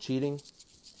doesn't like cheating,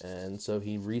 and so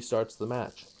he restarts the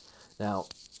match. Now,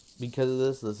 because of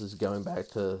this is going back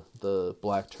to the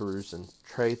Black Taurus and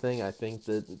Trey thing. I think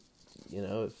that,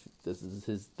 if this is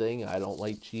his thing, I don't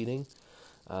like cheating.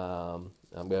 I'm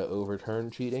going to overturn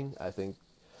cheating. I think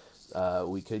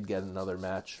we could get another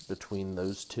match between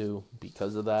those two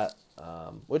because of that,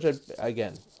 which,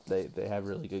 again, they have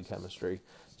really good chemistry,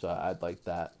 so I'd like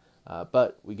that.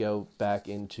 But we go back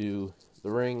into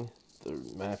the ring. The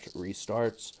match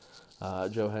restarts.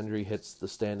 Joe Hendry hits the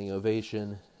standing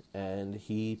ovation, and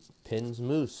he pins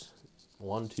Moose.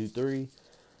 1, 2, 3.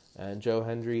 And Joe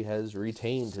Hendry has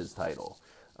retained his title.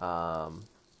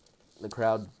 The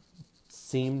crowd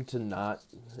seemed to not,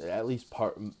 at least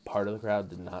part of the crowd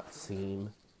did not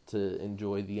seem to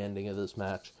enjoy the ending of this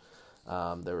match.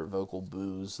 There were vocal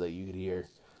boos that you could hear.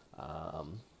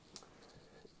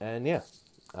 And yeah.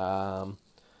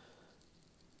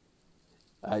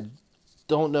 I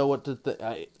don't know what to think.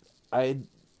 I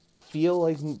feel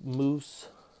like Moose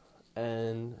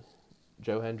and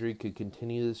Joe Hendry could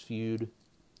continue this feud.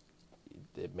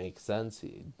 It makes sense.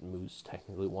 Moose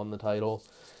technically won the title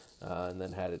and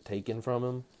then had it taken from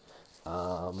him.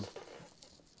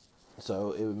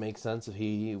 So it would make sense if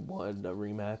he wanted a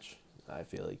rematch. I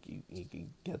feel like he could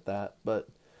get that, but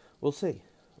we'll see.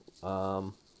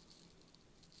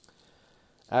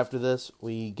 After this,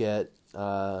 we get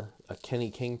a Kenny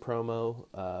King promo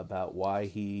about why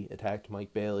he attacked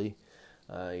Mike Bailey.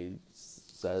 He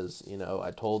says,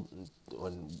 I told,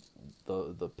 when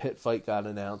the pit fight got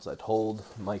announced, I told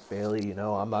Mike Bailey,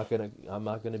 I'm not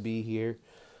gonna be here.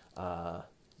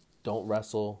 Don't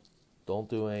wrestle, don't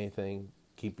do anything.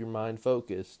 Keep your mind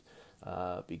focused,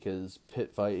 because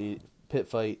pit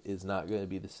fight is not going to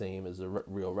be the same as a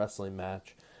real wrestling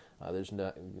match. There's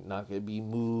not going to be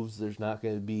moves. There's not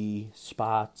going to be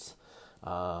spots.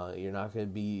 You're not going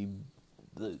to be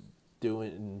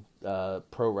doing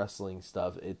pro wrestling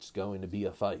stuff. It's going to be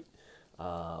a fight.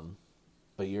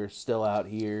 But you're still out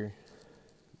here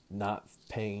not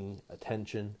paying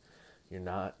attention. You're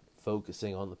not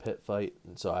focusing on the pit fight.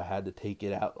 And so I had to take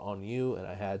it out on you, and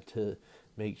I had to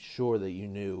make sure that you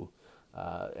knew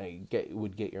and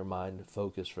would get your mind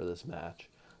focused for this match.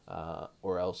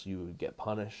 Or else you would get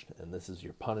punished, and this is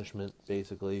your punishment,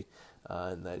 basically,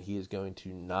 and that he is going to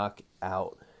knock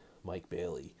out Mike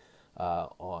Bailey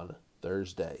on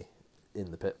Thursday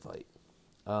in the pit fight.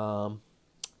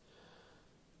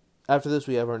 After this,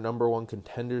 we have our number one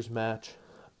contenders match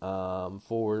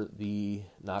for the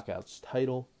Knockouts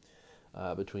title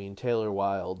between Taylor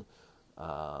Wilde,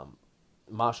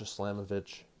 Masha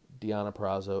Slamovich, Deonna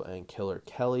Purrazzo, and Killer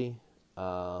Kelly.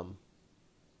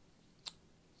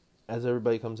 As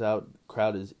everybody comes out, the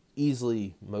crowd is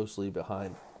easily mostly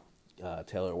behind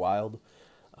Taylor Wilde.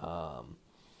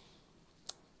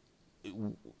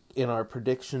 In our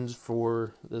predictions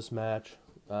for this match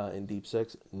in Deep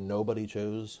Six, nobody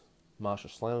chose Masha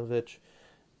Slamovich.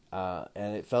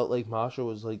 And it felt like Masha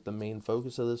was like the main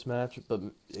focus of this match, but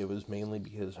it was mainly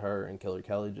because her and Killer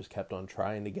Kelly just kept on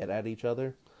trying to get at each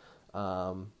other.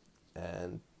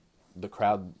 And the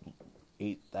crowd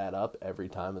ate that up every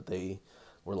time that they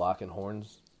were locking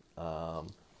horns.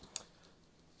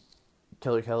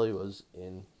 Killer Kelly was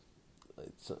in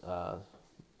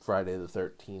Friday the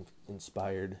 13th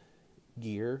inspired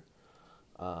gear.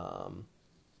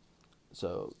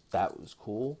 So that was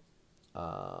cool.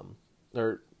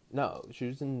 Or no, she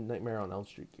was in Nightmare on Elm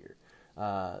Street gear.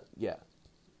 Yeah,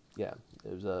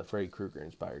 it was a Freddy Krueger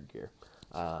inspired gear.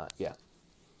 Yeah,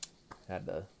 had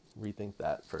to rethink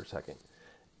that for a second.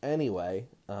 Anyway,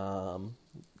 some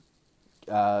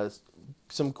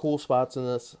cool spots in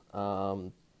this.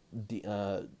 While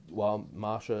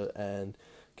Masha and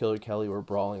Killer Kelly were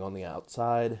brawling on the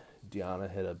outside, Deonna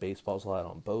hit a baseball slide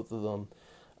on both of them.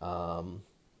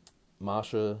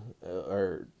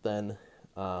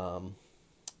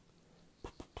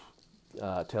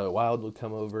 Taylor Wilde would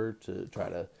come over to try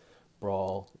to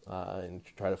brawl and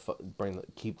try to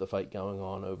keep the fight going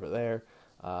on over there.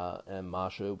 And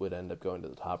Masha would end up going to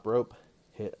the top rope,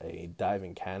 hit a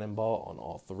diving cannonball on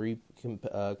all three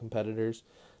competitors.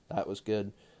 That was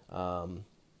good.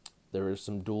 There was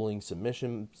some dueling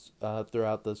submissions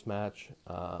throughout this match.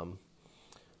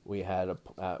 We had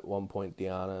at one point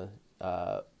Deonna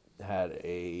had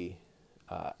a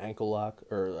ankle lock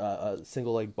or a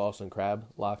single leg Boston Crab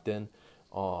locked in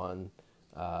on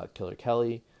Killer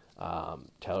Kelly.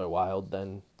 Taylor Wilde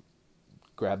then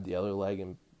grabbed the other leg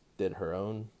and did her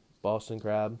own Boston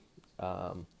Crab.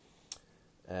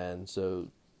 And so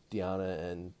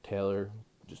Deonna and Taylor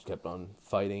just kept on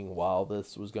fighting while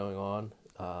this was going on.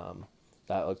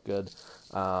 That looked good.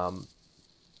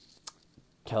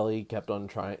 Kelly kept on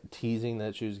teasing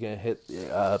that she was going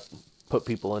to put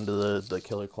people into the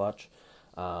killer clutch.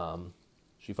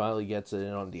 She finally gets it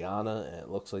in on Deonna, and it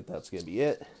looks like that's going to be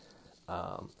it.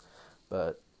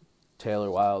 But Taylor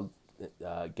Wilde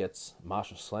gets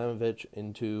Masha Slamovich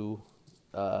into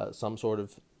some sort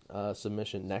of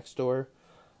submission next to her.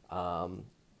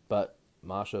 But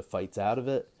Masha fights out of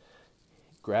it,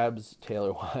 grabs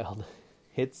Taylor Wilde,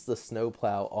 hits the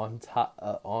snowplow on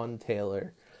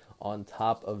Taylor, on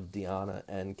top of Deonna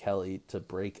and Kelly to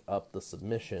break up the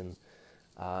submission,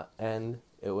 and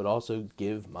it would also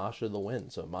give Masha the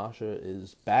win. So Masha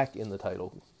is back in the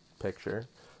title picture.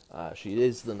 She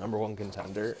is the number one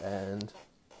contender, and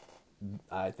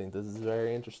I think this is a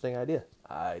very interesting idea.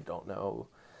 I don't know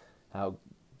how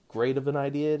great of an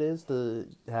idea it is to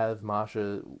have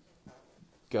Masha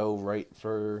go right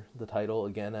for the title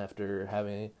again after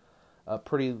having a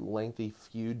pretty lengthy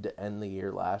feud to end the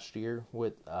year last year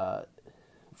with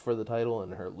for the title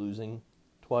and her losing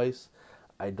twice.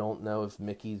 I don't know if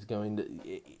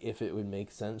if it would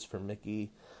make sense for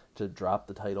Mickie to drop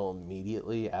the title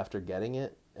immediately after getting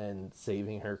it and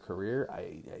saving her career.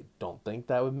 I don't think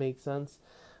that would make sense.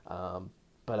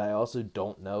 But I also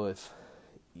don't know if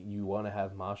you want to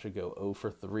have Masha go 0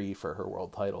 for 3 for her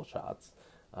world title shots.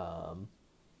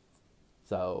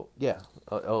 So, yeah,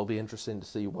 it'll be interesting to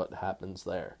see what happens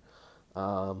there.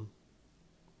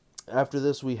 After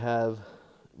this, we have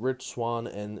Rich Swann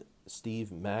and Steve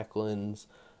Maclin's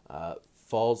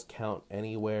Falls Count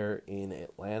Anywhere in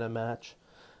Atlanta match.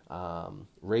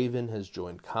 Raven has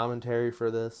joined commentary for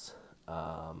this.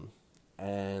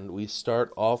 And we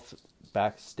start off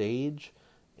backstage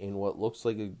in what looks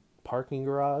like a parking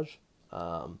garage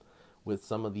with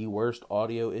some of the worst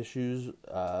audio issues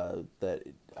that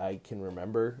I can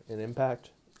remember in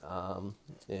Impact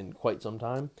in quite some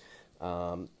time.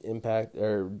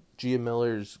 Gia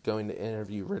Miller's going to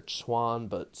interview Rich Swann,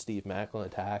 but Steve Maclin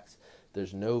attacks.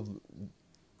 There's no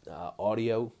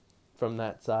audio from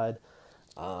that side,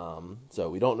 so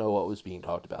we don't know what was being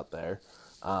talked about there.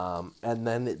 And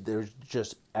then there's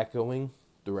just echoing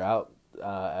throughout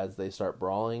as they start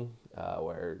brawling,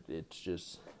 where it's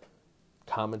just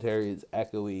commentary is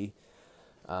echoey.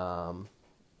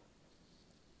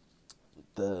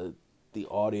 The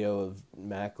audio of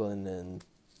Maclin and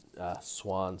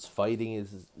Swann's fighting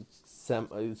is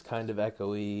kind of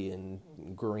echoey and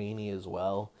grainy as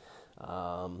well.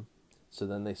 So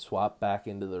then they swap back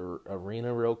into the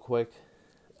arena real quick,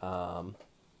 and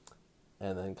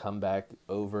then come back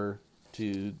over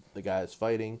to the guys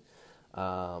fighting,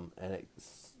 and it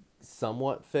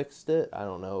somewhat fixed it. I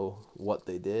don't know what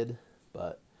they did,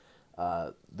 but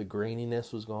the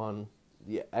graininess was gone.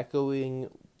 The echoing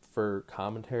for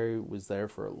commentary was there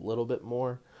for a little bit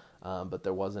more, but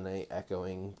there wasn't any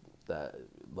echoing, that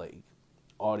like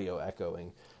audio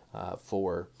echoing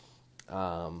for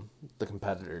the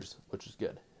competitors, which is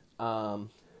good.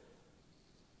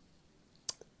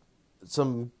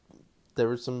 Some there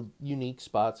were some unique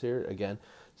spots here, again,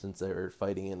 since they were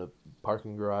fighting in a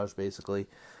parking garage, basically.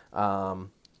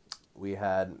 We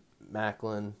had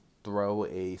Maclin throw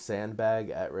a sandbag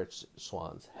at Rich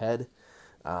Swann's head.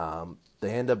 They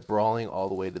end up brawling all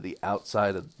the way to the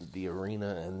outside of the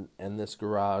arena and this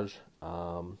garage,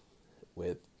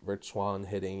 with Rich Swann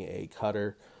hitting a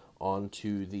cutter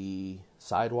onto the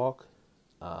sidewalk.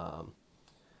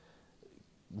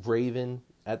 Raven,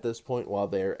 at this point, while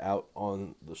they're out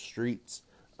on the streets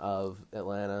of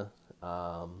Atlanta,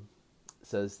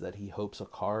 says that he hopes a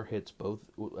car hits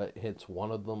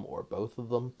one of them or both of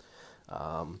them.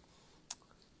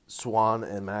 Swann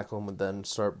and Maclin would then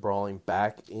start brawling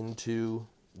back into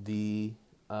the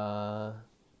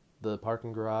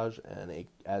parking garage, and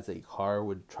as a car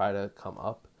would try to come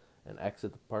up and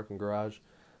exit the parking garage,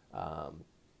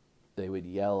 they would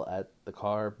yell at the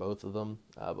car, both of them,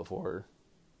 before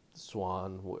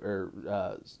Maclin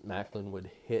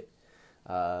would hit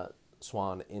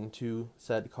Swann into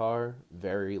said car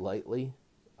very lightly.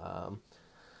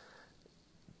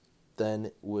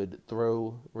 Then would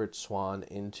throw Rich Swann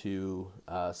into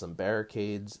some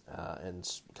barricades and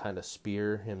kind of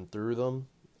spear him through them.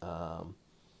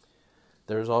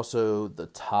 There's also the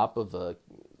top of a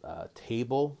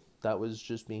table that was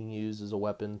just being used as a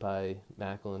weapon by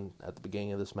Maclin at the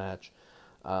beginning of this match.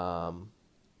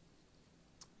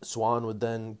 Swann would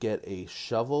then get a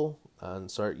shovel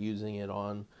and start using it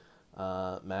on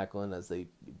Maclin as they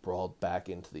brawled back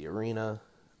into the arena.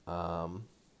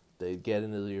 They get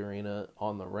into the arena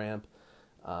on the ramp.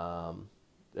 Maclin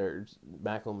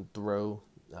would throw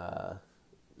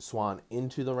Swann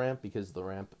into the ramp because the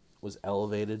ramp was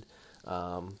elevated.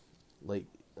 Some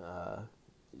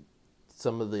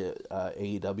of the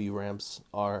AEW ramps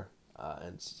are,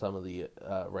 and some of the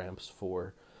ramps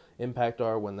for Impact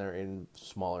are when they're in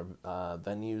smaller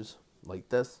venues like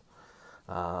this,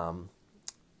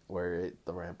 where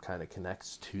the ramp kind of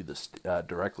connects to the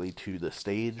directly to the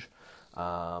stage.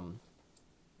 Swann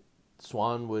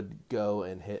would go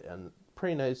and hit a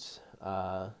pretty nice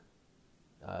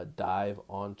dive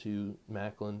onto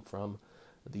Maclin from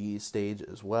the stage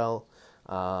as well.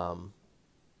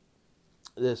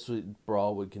 This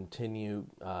brawl would continue.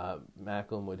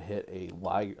 Maclin would hit a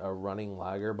running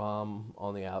Liger bomb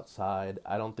on the outside.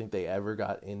 I don't think they ever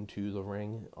got into the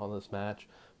ring on this match.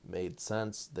 Made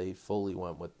sense. They fully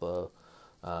went with the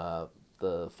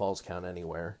falls count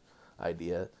anywhere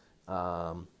idea.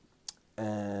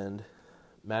 And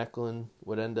Maclin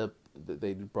would end up,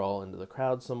 they'd brawl into the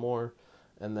crowd some more,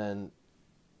 and then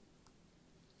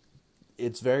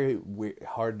it's very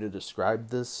hard to describe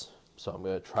this, so I'm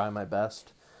going to try my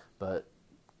best, but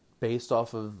based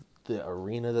off of the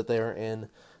arena that they were in,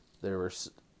 there were,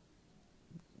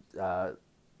 to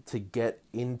get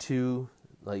into,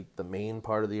 like, the main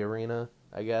part of the arena,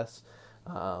 I guess,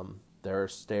 there are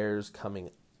stairs coming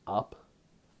up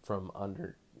from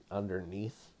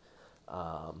underneath,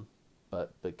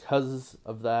 but because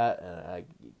of that, and I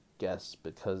guess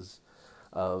because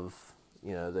of,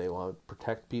 they want to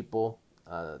protect people,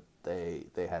 they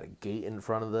had a gate in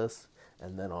front of this,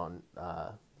 and then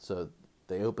so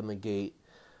they opened the gate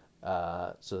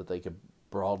so that they could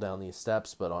brawl down these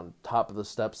steps, but on top of the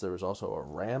steps there was also a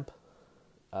ramp,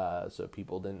 so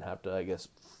people didn't have to, I guess,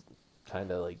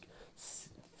 kind of like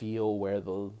feel where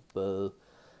the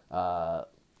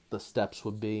steps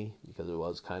would be, because it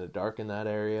was kind of dark in that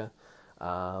area.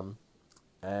 And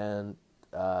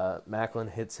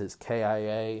Maclin hits his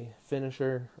KIA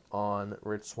finisher on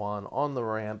Rich Swann on the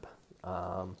ramp,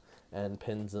 and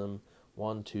pins him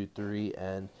 1, 2, 3,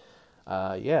 and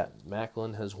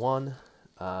Maclin has won,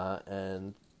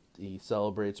 and he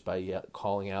celebrates by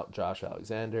calling out Josh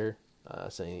Alexander,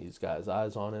 saying he's got his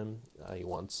eyes on him. He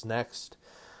wants next.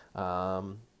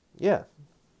 After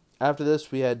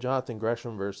this, we had Jonathan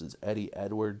Gresham versus Eddie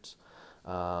Edwards.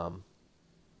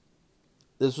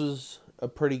 This was a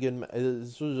pretty good.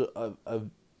 This was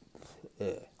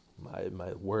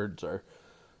my words are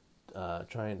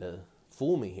trying to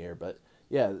fool me here, but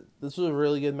yeah, this was a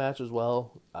really good match as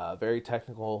well. Very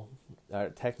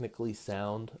technically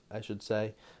sound, I should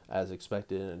say, as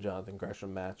expected in a Jonathan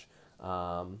Gresham match.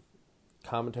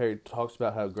 Commentary talks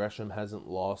about how Gresham hasn't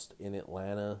lost in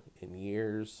Atlanta in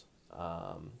years,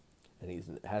 and he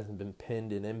hasn't been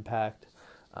pinned in Impact.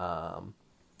 Well,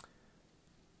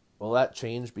 that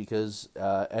changed because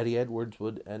Eddie Edwards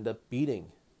would end up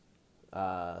beating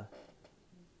Jonathan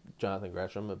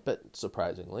Gresham a bit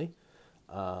surprisingly.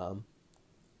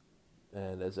 And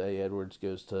as Eddie Edwards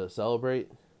goes to celebrate,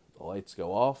 the lights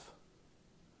go off.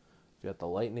 You got the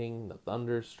lightning, the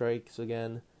thunder strikes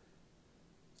again.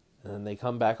 And then they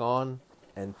come back on,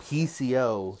 and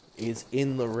PCO is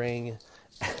in the ring,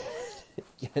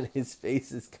 and his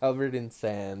face is covered in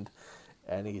sand,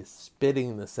 and he is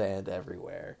spitting the sand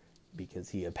everywhere because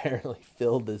he apparently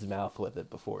filled his mouth with it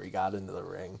before he got into the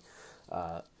ring.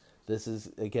 This is,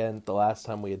 again, the last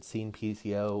time we had seen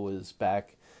PCO was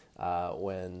back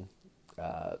when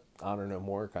Honor No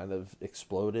More kind of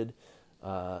exploded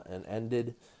and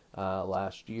ended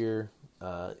last year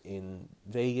in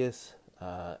Vegas,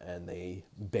 and they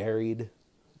buried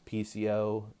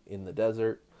PCO in the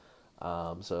desert.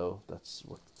 So that's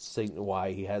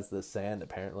why he has this sand,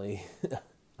 apparently.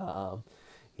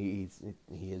 He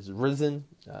is risen,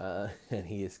 and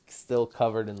he is still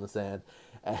covered in the sand.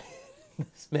 And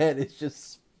this man is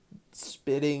just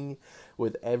spitting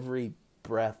with every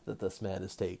breath that this man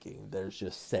is taking. There's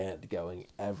just sand going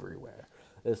everywhere.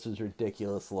 This is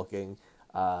ridiculous looking,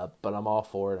 but I'm all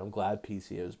for it. I'm glad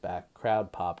PCO's back.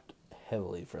 Crowd popped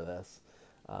heavily for this.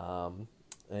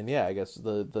 And yeah, I guess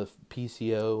the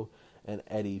PCO and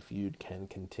Eddie feud can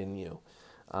continue.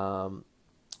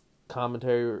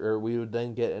 Commentary, or we would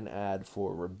then get an ad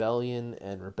for Rebellion,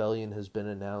 and Rebellion has been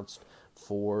announced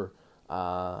for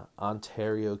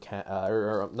Ontario,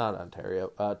 or not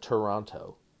Ontario,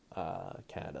 Toronto,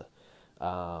 Canada,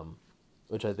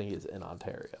 which I think is in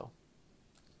Ontario.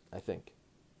 I think,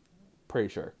 pretty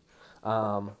sure.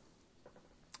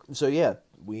 So yeah,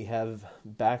 we have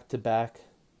back-to-back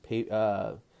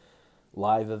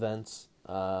live events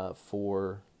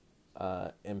for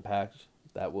Impact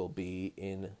that will be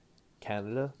in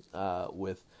Canada,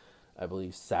 with, I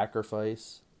believe,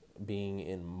 Sacrifice being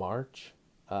in March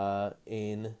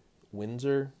in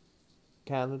Windsor,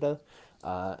 Canada,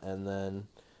 and then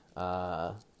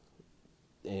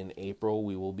in April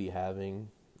we will be having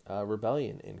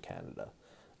Rebellion in Canada.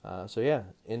 So yeah,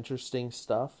 interesting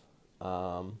stuff,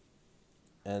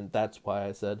 and that's why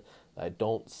I said I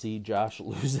don't see Josh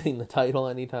losing the title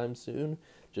anytime soon,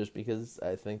 just because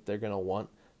I think they're going to want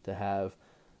to have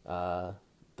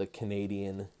the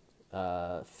Canadian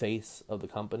face of the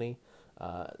company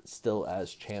still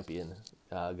as champion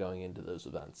going into those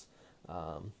events.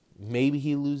 Maybe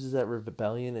he loses at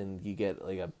Rebellion and you get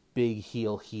like a big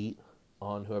heel heat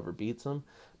on whoever beats him,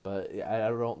 but I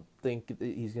don't think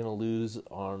he's going to lose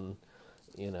on,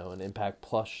 an Impact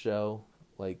Plus show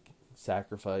like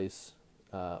Sacrifice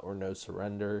or No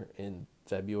Surrender in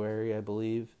February, I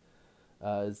believe,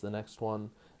 is the next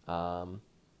one.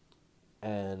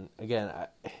 And again,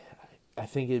 I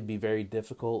think it'd be very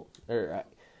difficult, or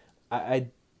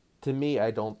to me, I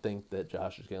don't think that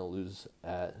Josh is going to lose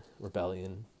at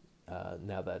Rebellion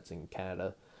now that it's in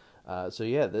Canada. So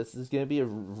yeah, this is going to be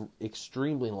an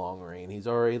extremely long reign. He's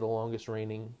already the longest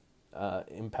reigning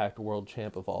Impact World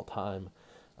Champ of all time,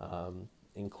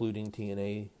 including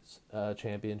TNA's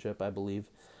championship, I believe.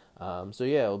 So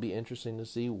yeah, it'll be interesting to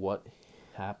see what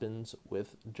happens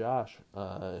with Josh,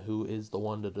 who is the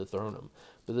one to dethrone him.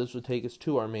 But this would take us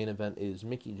to our main event, is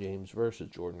Mickie James versus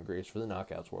Jordynne Grace for the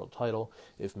Knockouts World title.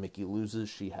 If Mickie loses,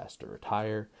 she has to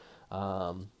retire.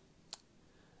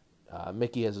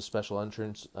 Mickie has a special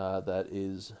entrance that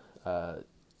is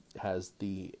has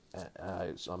the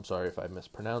I'm sorry if I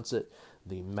mispronounce it,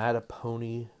 the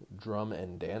Mattaponi Drum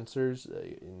and Dancers,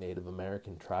 a Native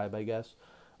American tribe, I guess,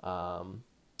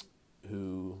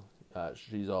 who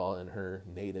she's all in her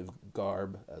native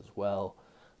garb as well.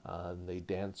 They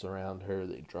dance around her,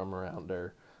 they drum around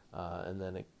her, and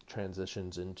then it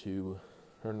transitions into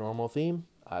her normal theme.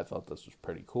 I thought this was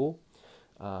pretty cool.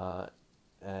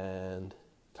 And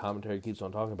commentary keeps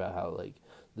on talking about how, like,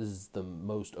 this is the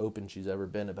most open she's ever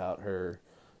been about her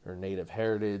native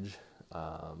heritage,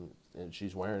 and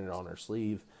she's wearing it on her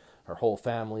sleeve. Her whole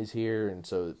family's here, and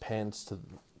so it pans to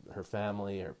her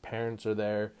family. Her parents are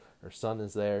there. Her son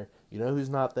is there. You know who's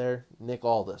not there? Nick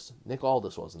Aldis. Nick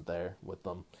Aldis wasn't there with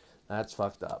them. That's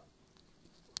fucked up.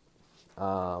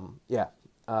 Yeah.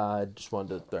 I just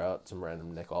wanted to throw out some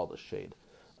random Nick Aldis shade.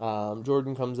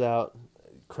 Jordynne comes out.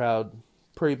 Crowd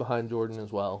pretty behind Jordynne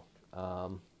as well.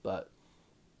 But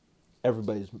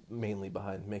everybody's mainly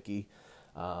behind Mickie.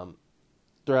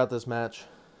 Throughout this match,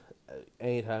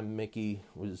 anytime Mickie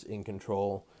was in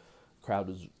control, crowd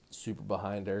was super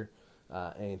behind her.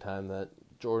 Anytime that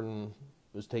Jordynne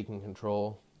was taking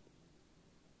control,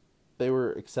 they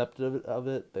were acceptive of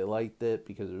it. They liked it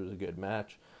because it was a good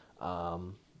match.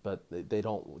 But they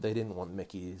didn't want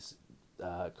Mickie's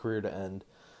career to end.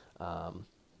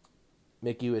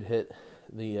 Mickie would hit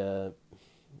the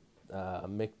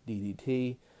Mick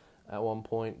DDT at one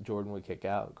point. Jordynne would kick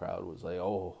out. The crowd was like,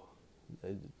 "Oh,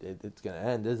 it's gonna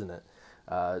end, isn't it?"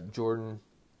 Jordynne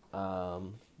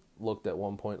looked at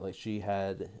one point like she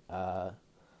had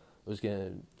was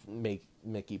going to make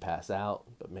Mickie pass out,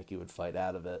 but Mickie would fight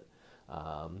out of it.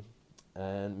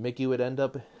 And Mickie would end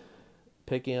up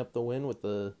picking up the win with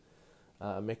the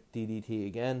Mick DDT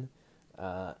again,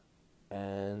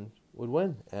 and would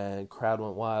win. And crowd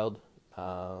went wild.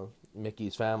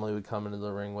 Mickie's family would come into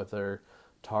the ring with her.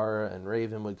 Tara and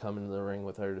Raven would come into the ring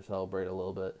with her to celebrate a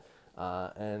little bit.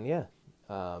 And yeah,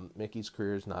 Mickie's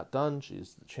career is not done.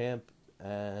 She's the champ,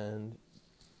 and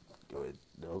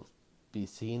it'll be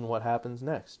seen what happens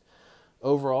next.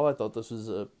 Overall, I thought this was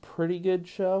a pretty good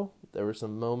show. There were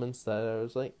some moments that I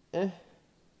was like, eh.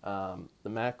 The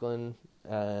Maclin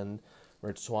and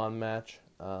Swann match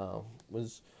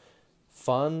was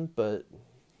fun, but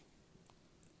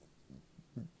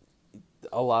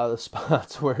a lot of the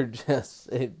spots were just,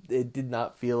 it did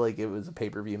not feel like it was a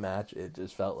pay-per-view match. It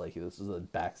just felt like this was a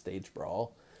backstage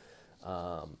brawl.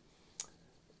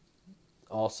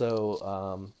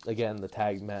 Also, again, the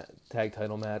tag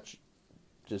title match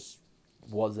just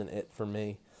wasn't it for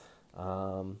me.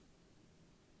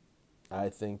 I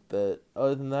think that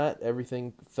other than that,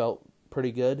 everything felt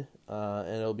pretty good,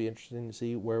 and it'll be interesting to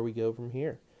see where we go from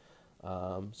here.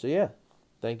 So yeah,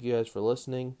 thank you guys for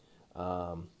listening.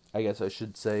 I guess I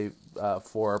should say,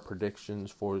 for our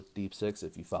predictions for Deep Six,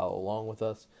 if you follow along with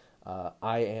us,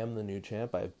 I am the new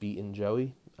champ. I've beaten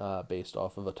Joey, based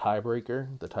off of a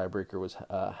tiebreaker. The tiebreaker was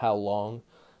how long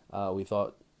we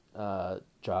thought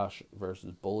Josh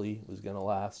versus Bully was going to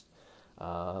last.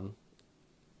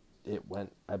 It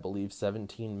went, I believe,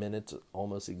 17 minutes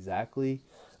almost exactly.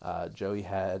 Joey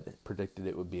had predicted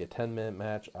it would be a 10-minute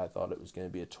match. I thought it was going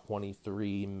to be a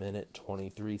 23-minute,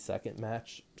 23-second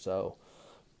match. So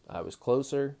I was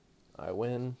closer. I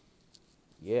win.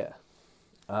 Yeah.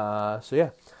 So yeah.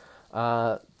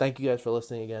 Thank you guys for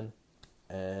listening again.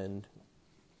 And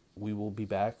we will be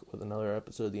back with another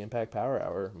episode of the Impact Power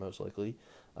Hour, most likely,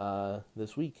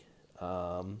 this week.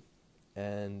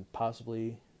 And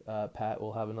possibly Pat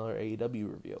will have another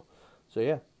AEW review. So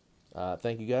yeah,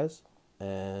 thank you guys,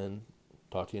 and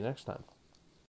talk to you next time.